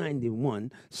 Psalm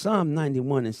 91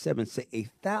 and 7 say,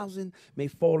 1,000 may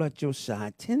fall at your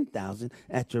side, 10,000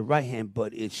 at your right hand,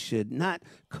 but it should not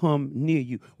come near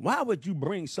you. Why would you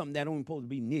bring something that ain't supposed to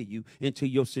be near you into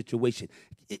your situation?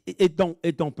 It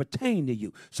don't pertain to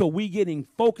you. So we getting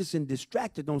focused and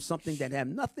distracted on something that have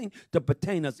nothing to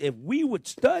pertain us. If we would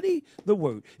study the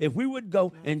word, if we would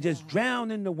go and just drown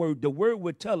in the word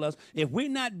would tell us if we're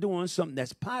not doing something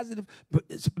that's positive,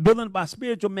 building up our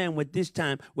spiritual man with this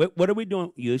time, what are we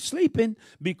doing? You're sleeping,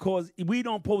 because we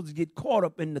don't supposed to get caught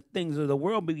up in the things of the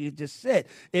world. But you just said,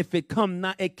 if it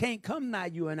can't come nigh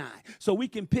you and I. So we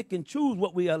can pick and choose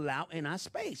what we allow in our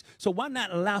space. So why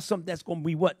not allow something that's going to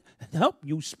be what help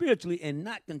you spiritually and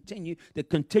not continue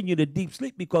the deep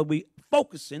sleep, because we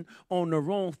focusing on the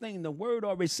wrong thing. The word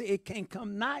already said it can't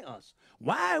come nigh us.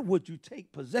 Why would you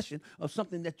take possession of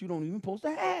something that you don't even supposed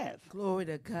to have? Glory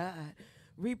to God.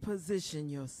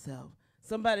 Reposition yourself.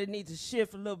 Somebody needs to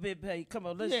shift a little bit, baby. Come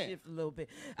on, let's shift a little bit.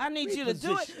 I need you to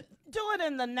do it. Do it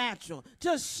in the natural.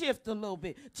 Just shift a little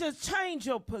bit. Just change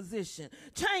your position.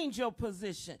 Change your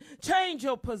position. Change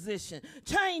your position.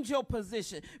 Change your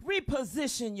position.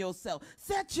 Reposition yourself.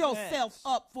 Set yourself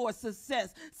up for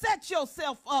success. Set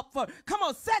yourself up for,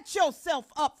 set yourself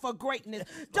up for greatness.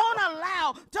 Don't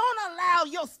allow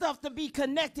your stuff to be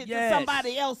connected to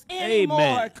somebody else anymore.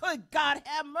 Amen. Good God,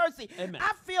 have mercy. Amen.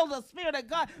 I feel the Spirit of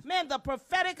God. Man, the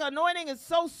prophetic anointing is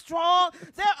so strong.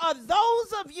 There are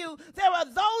those of you,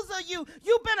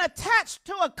 you've been attached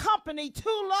to a company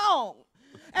too long.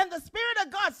 And the Spirit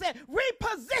of God said,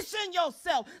 reposition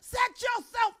yourself. Set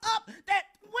yourself up that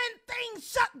when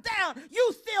things shut down,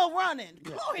 you still running.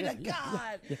 Glory to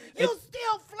God. You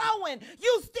still flowing.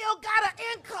 You still got an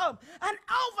income, an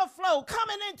overflow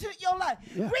coming into your life.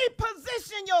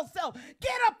 Reposition yourself.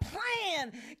 Get a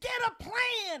plan. Get a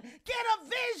plan. Get a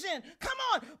vision. Come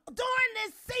on. During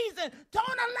this season, don't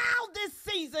allow this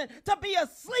season to be a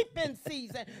sleeping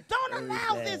season. Don't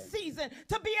allow this season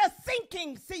to be a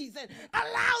sinking season.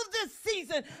 Allow this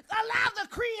season, allow the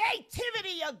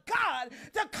creativity of God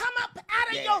to come up out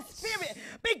of your spirit.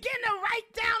 Begin to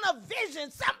write down a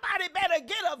vision. Somebody better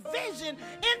get a vision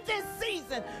in this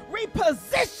season.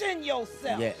 Reposition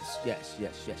yourself. Yes.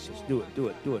 Do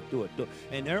it.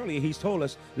 And earlier he's told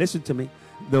us, listen to me,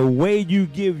 the way you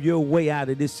give your way out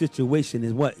of this situation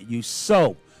is what? You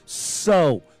sow.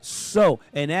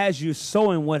 And as you're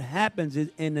sowing, what happens is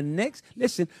in the next,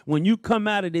 listen, when you come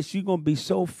out of this, you're going to be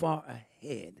so far ahead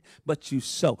ahead, but you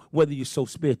sow. Whether you sow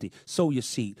spiritually, sow your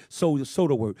seed, sow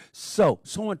the word, sow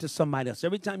into somebody else.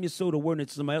 Every time you sow the word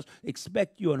into somebody else,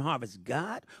 expect you and harvest.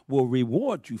 God will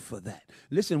reward you for that.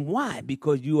 Listen, why?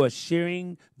 Because you are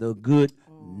sharing the good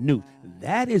news.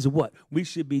 That is what we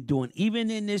should be doing, even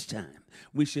in this time.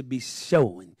 We should be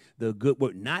showing the good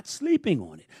word, not sleeping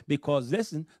on it. Because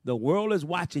listen, the world is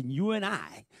watching you and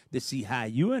I to see how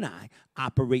you and I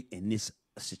operate in this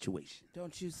situation.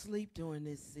 Don't you sleep during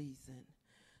this season.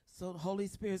 So the Holy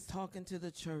Spirit's talking to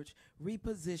the church.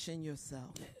 Reposition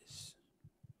yourself. Yes.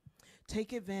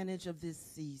 Take advantage of this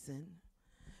season.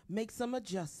 Make some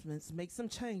adjustments. Make some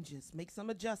changes. Make some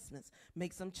adjustments.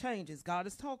 Make some changes. God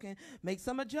is talking. Make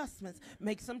some adjustments.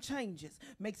 Make some changes.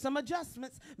 Make some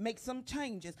adjustments. Make some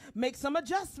changes. Make some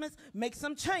adjustments. Make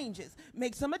some changes.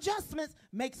 Make some adjustments.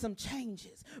 Make some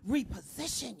changes.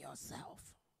 Reposition yourself.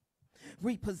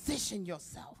 Reposition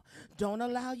yourself. Don't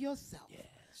allow yourself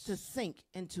to sink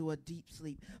into a deep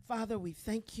sleep. Father, we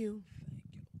thank you.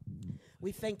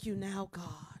 We thank you now, God,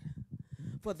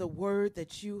 for the word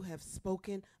that you have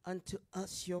spoken unto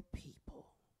us, your people.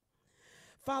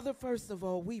 Father, first of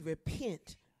all, we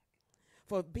repent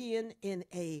for being in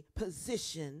a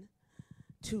position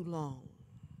too long.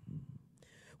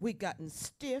 We've gotten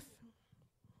stiff.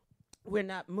 We're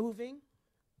not moving.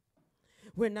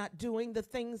 We're not doing the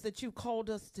things that you called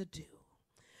us to do.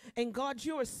 And God,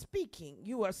 you are speaking.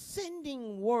 You are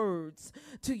sending words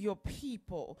to your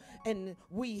people, and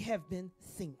we have been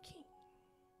thinking.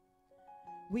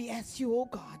 We ask you, oh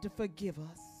God, to forgive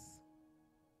us.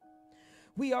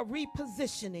 We are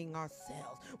repositioning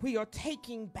ourselves. We are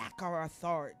taking back our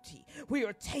authority. We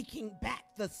are taking back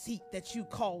the seat that you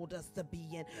called us to be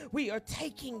in. We are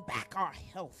taking back our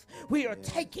health. We are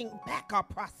taking back our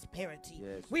prosperity.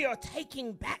 We are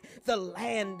taking back the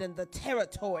land and the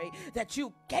territory that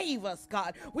you gave us,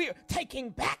 God. We are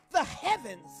taking back the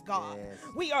heavens, God.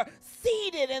 We are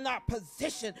seated in our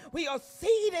position. We are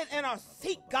seated in our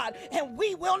seat, God, and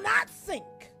we will not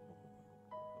sink,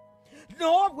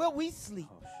 nor will we sleep.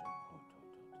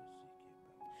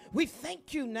 We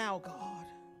thank you now, God.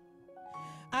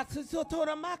 I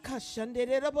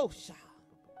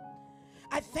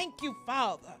thank you,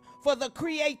 Father, for the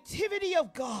creativity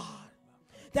of God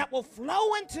that will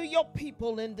flow into your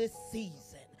people in this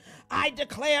season. I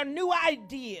declare new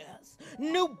ideas,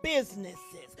 new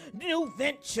businesses, new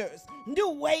ventures, new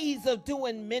ways of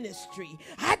doing ministry.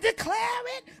 I declare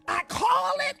it, I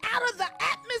call it out of the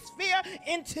atmosphere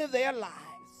into their lives.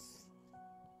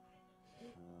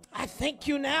 I thank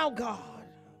you now, God.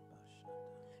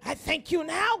 I thank you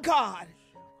now, God,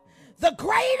 the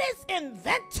greatest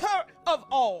inventor of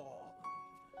all,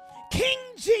 King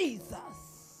Jesus.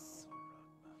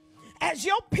 As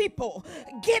your people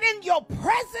get in your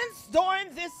presence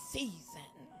during this season,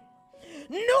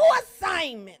 new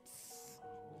assignments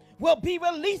will be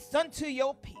released unto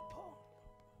your people.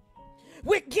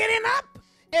 We're getting up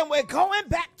and we're going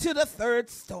back to the third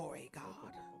story, God.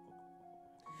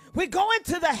 We're going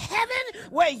to the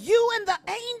heaven where you and the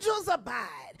angels abide.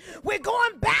 We're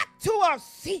going back to our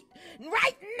seat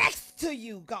right next to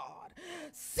you, God,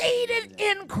 seated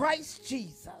in Christ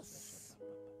Jesus.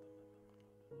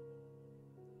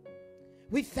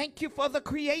 We thank you for the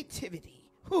creativity.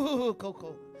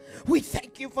 We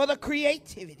thank you for the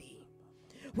creativity.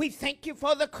 We thank you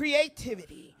for the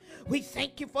creativity. We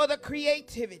thank you for the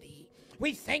creativity.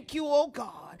 We thank you, oh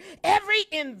God. Every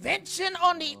invention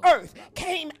on the earth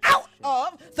came out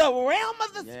of the realm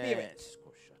of the Spirit.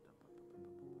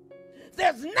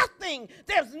 There's nothing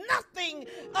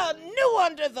new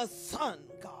under the sun,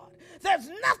 God. There's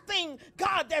nothing,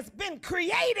 God, that's been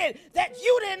created that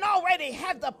you didn't already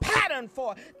have the pattern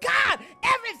for. God,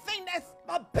 everything that's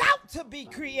about to be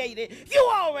created, you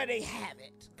already have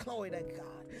it. Glory to God.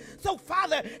 So,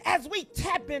 Father, as we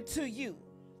tap into you,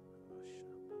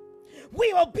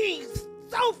 we will be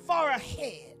so far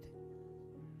ahead.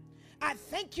 I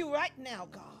thank you right now,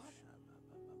 God.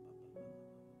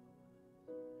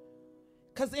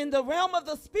 Because in the realm of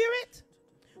the Spirit,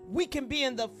 we can be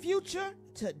in the future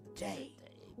today.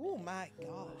 Oh, my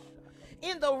God.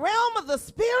 In the realm of the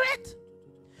Spirit,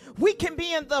 we can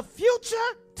be in the future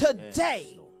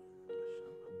today.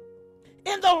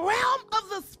 In the realm of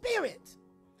the Spirit,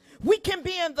 we can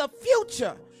be in the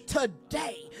future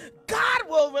today. God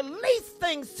will release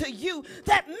things to you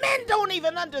that men don't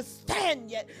even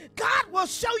understand yet. God will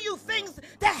show you things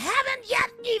that haven't yet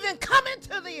even come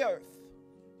into the earth.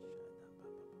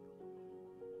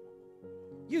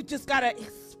 You just got to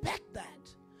expect that.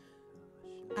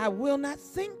 I will not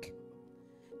sink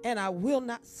and I will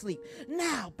not sleep.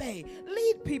 Now, babe,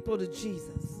 lead people to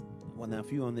Jesus. Well, now,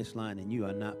 if you're on this line and you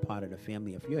are not part of the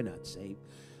family, if you're not saved,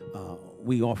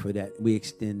 we offer that. We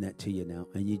extend that to you now.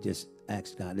 And you just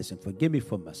ask God, listen, forgive me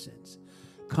for my sins.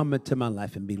 Come into my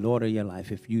life and be Lord of your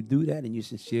life. If you do that and you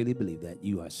sincerely believe that,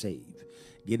 you are saved.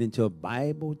 Get into a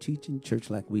Bible teaching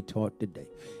church like we taught today.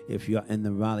 If you're in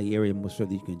the Raleigh area, most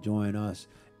certainly you can join us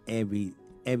every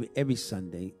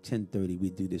Sunday, 10:30,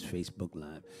 we do this Facebook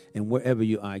Live. And wherever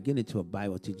you are, get into a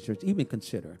Bible teaching church. Even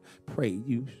consider, pray.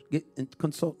 You get and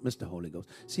consult Mr. Holy Ghost.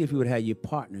 See if you would have your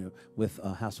partner with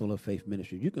Household of Faith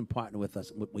Ministry. You can partner with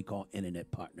us, what we call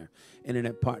Internet Partner.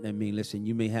 Internet Partner means, listen,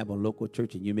 you may have a local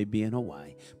church and you may be in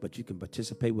Hawaii, but you can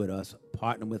participate with us,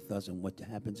 partner with us, and what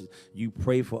happens is you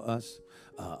pray for us.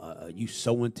 You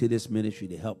sow into this ministry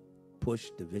to help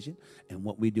push the vision. And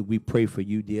what we do, we pray for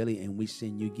you daily, and we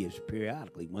send you gifts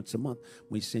periodically. Once a month,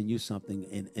 we send you something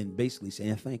and basically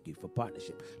saying thank you for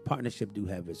partnership. Partnership do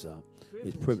have its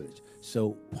privilege.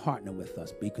 So partner with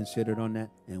us. Be considered on that.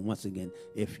 And once again,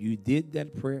 if you did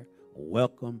that prayer,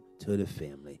 welcome to the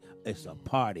family. It's a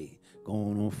party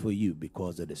going on for you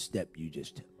because of the step you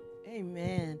just took.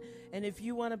 Amen. And if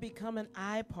you want to become an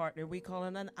iPartner, we call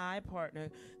it an iPartner,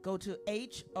 go to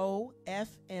HOFMNC.org.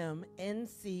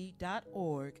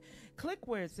 Click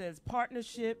where it says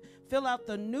partnership, fill out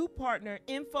the new partner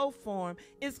info form.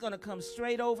 It's going to come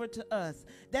straight over to us.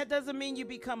 That doesn't mean you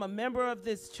become a member of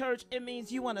this church. It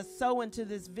means you want to sow into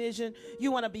this vision.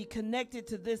 You want to be connected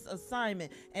to this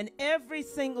assignment. And every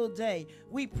single day,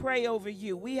 we pray over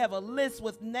you. We have a list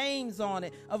with names on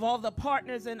it of all the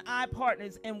partners and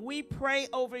iPartners, and we pray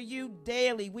over you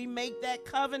daily. We make that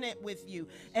covenant with you,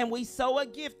 and we sow a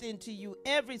gift into you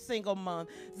every single month.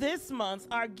 This month,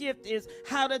 our gift is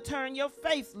How to Turn Your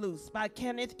Faith Loose by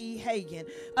Kenneth E. Hagin.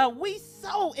 We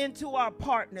sow into our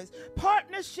partners.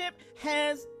 Partnership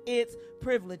has its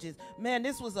privileges. Man,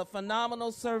 this was a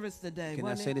phenomenal service today. Can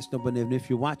I say this? No, but if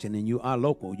you're watching and you are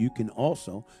local, you can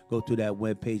also go to that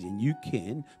webpage and you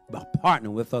can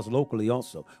partner with us locally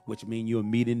also, which means you'll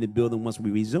meet in the building once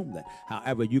we resume that.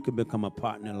 However, you can become a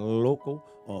partner local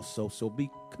also, so be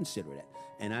considerate.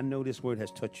 And I know this word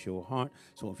has touched your heart,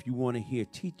 so if you want to hear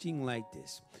teaching like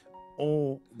this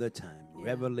all the time,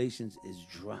 Revelations is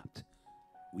dropped,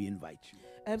 we invite you.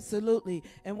 Absolutely.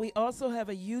 And we also have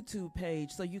a YouTube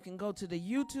page, so you can go to the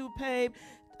YouTube page.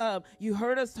 You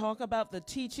heard us talk about the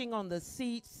teaching on the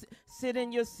seats. Sit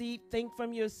in your seat, think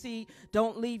from your seat,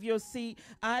 don't leave your seat.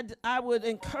 I would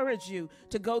encourage you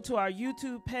to go to our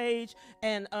YouTube page,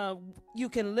 and you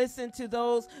can listen to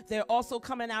those. They're also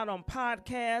coming out on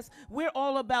podcasts. We're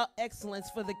all about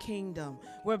excellence for the kingdom.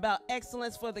 We're about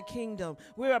excellence for the kingdom.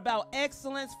 We're about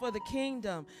excellence for the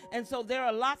kingdom. And so there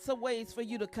are lots of ways for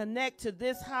you to connect to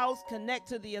this house, connect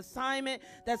to the assignment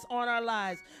that's on our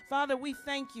lives. Father, we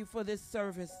thank you for this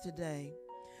service today.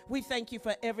 We thank you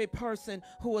for every person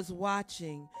who is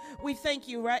watching. We thank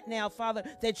you right now, Father,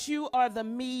 that you are the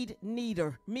need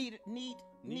meter.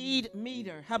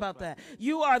 How about that?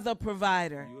 You are the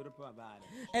provider. You're the provider.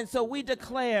 And so we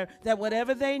declare that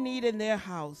whatever they need in their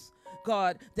house,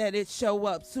 God, that it show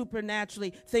up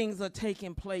supernaturally. Things are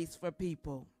taking place for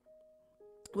people.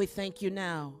 We thank you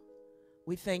now.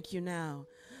 We thank you now.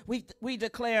 We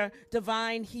declare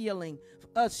divine healing.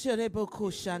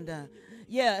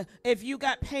 Yeah, if you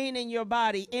got pain in your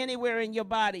body, anywhere in your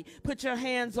body, put your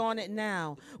hands on it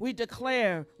now. We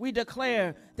declare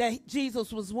that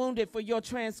Jesus was wounded for your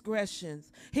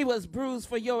transgressions. He was bruised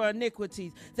for your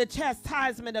iniquities. The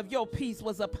chastisement of your peace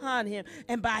was upon him,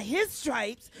 and by his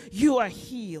stripes you are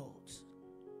healed.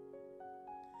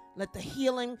 Let the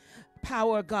healing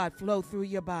power of God flow through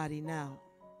your body now.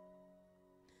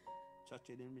 Touch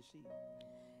it and receive.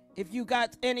 If you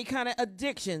got any kind of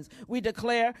addictions, we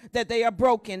declare that they are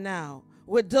broken now.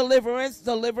 With deliverance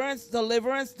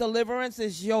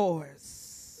is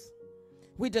yours.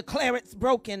 We declare it's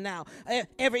broken now.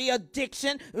 Every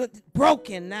addiction,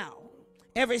 broken now.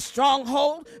 Every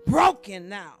stronghold, broken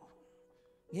now.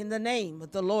 In the name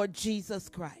of the Lord Jesus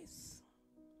Christ.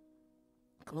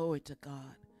 Glory to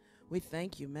God. We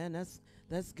thank you, man.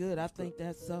 That's good. I think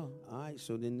that's so. All right,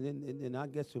 so then I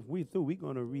guess if we're through, we're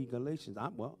going to read Galatians.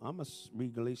 I'm going to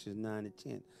read Galatians 9 and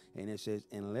 10. And it says,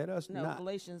 and let us not.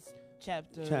 Galatians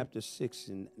chapter 6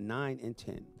 and 9 and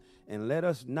 10. And let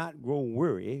us not grow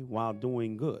weary while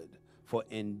doing good, for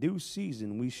in due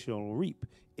season we shall reap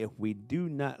if we do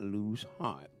not lose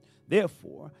heart.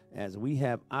 Therefore, as we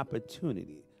have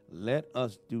opportunity, let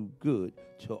us do good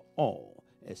to all,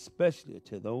 especially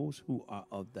to those who are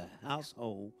of the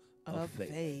household of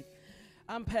faith.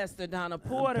 I'm Pastor Donna I'm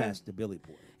Porter. Pastor Billy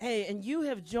Porter. Hey, and you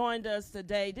have joined us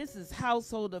today. This is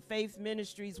Household of Faith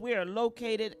Ministries. We are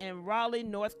located in Raleigh,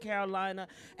 North Carolina,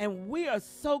 and we are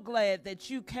so glad that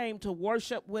you came to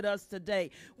worship with us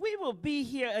today. We will be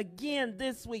here again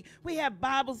this week. We have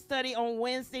Bible study on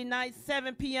Wednesday night,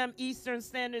 7 p.m. Eastern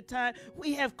Standard Time.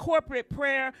 We have corporate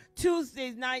prayer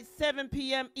Tuesday night, 7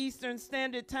 p.m. Eastern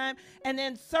Standard Time, and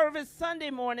then service Sunday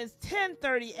mornings,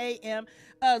 10:30 a.m.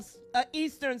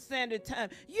 Eastern Standard Time.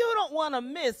 You don't want to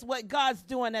miss what God's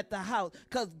doing at the house,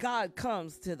 because God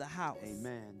comes to the house.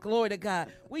 Amen. Glory to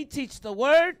God. We teach the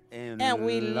word and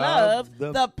we love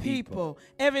the people.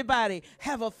 Everybody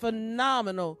have a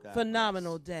phenomenal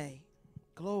day.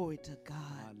 Glory to God.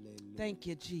 Hallelujah. Thank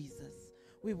you, Jesus.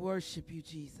 We worship you,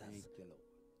 Jesus. Thank you, Lord.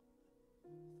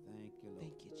 Thank you, Lord.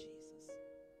 Thank you, Jesus.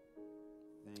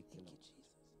 Thank you, Thank you, Lord. Jesus.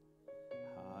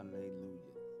 Hallelujah.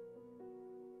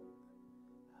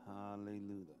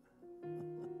 Hallelujah.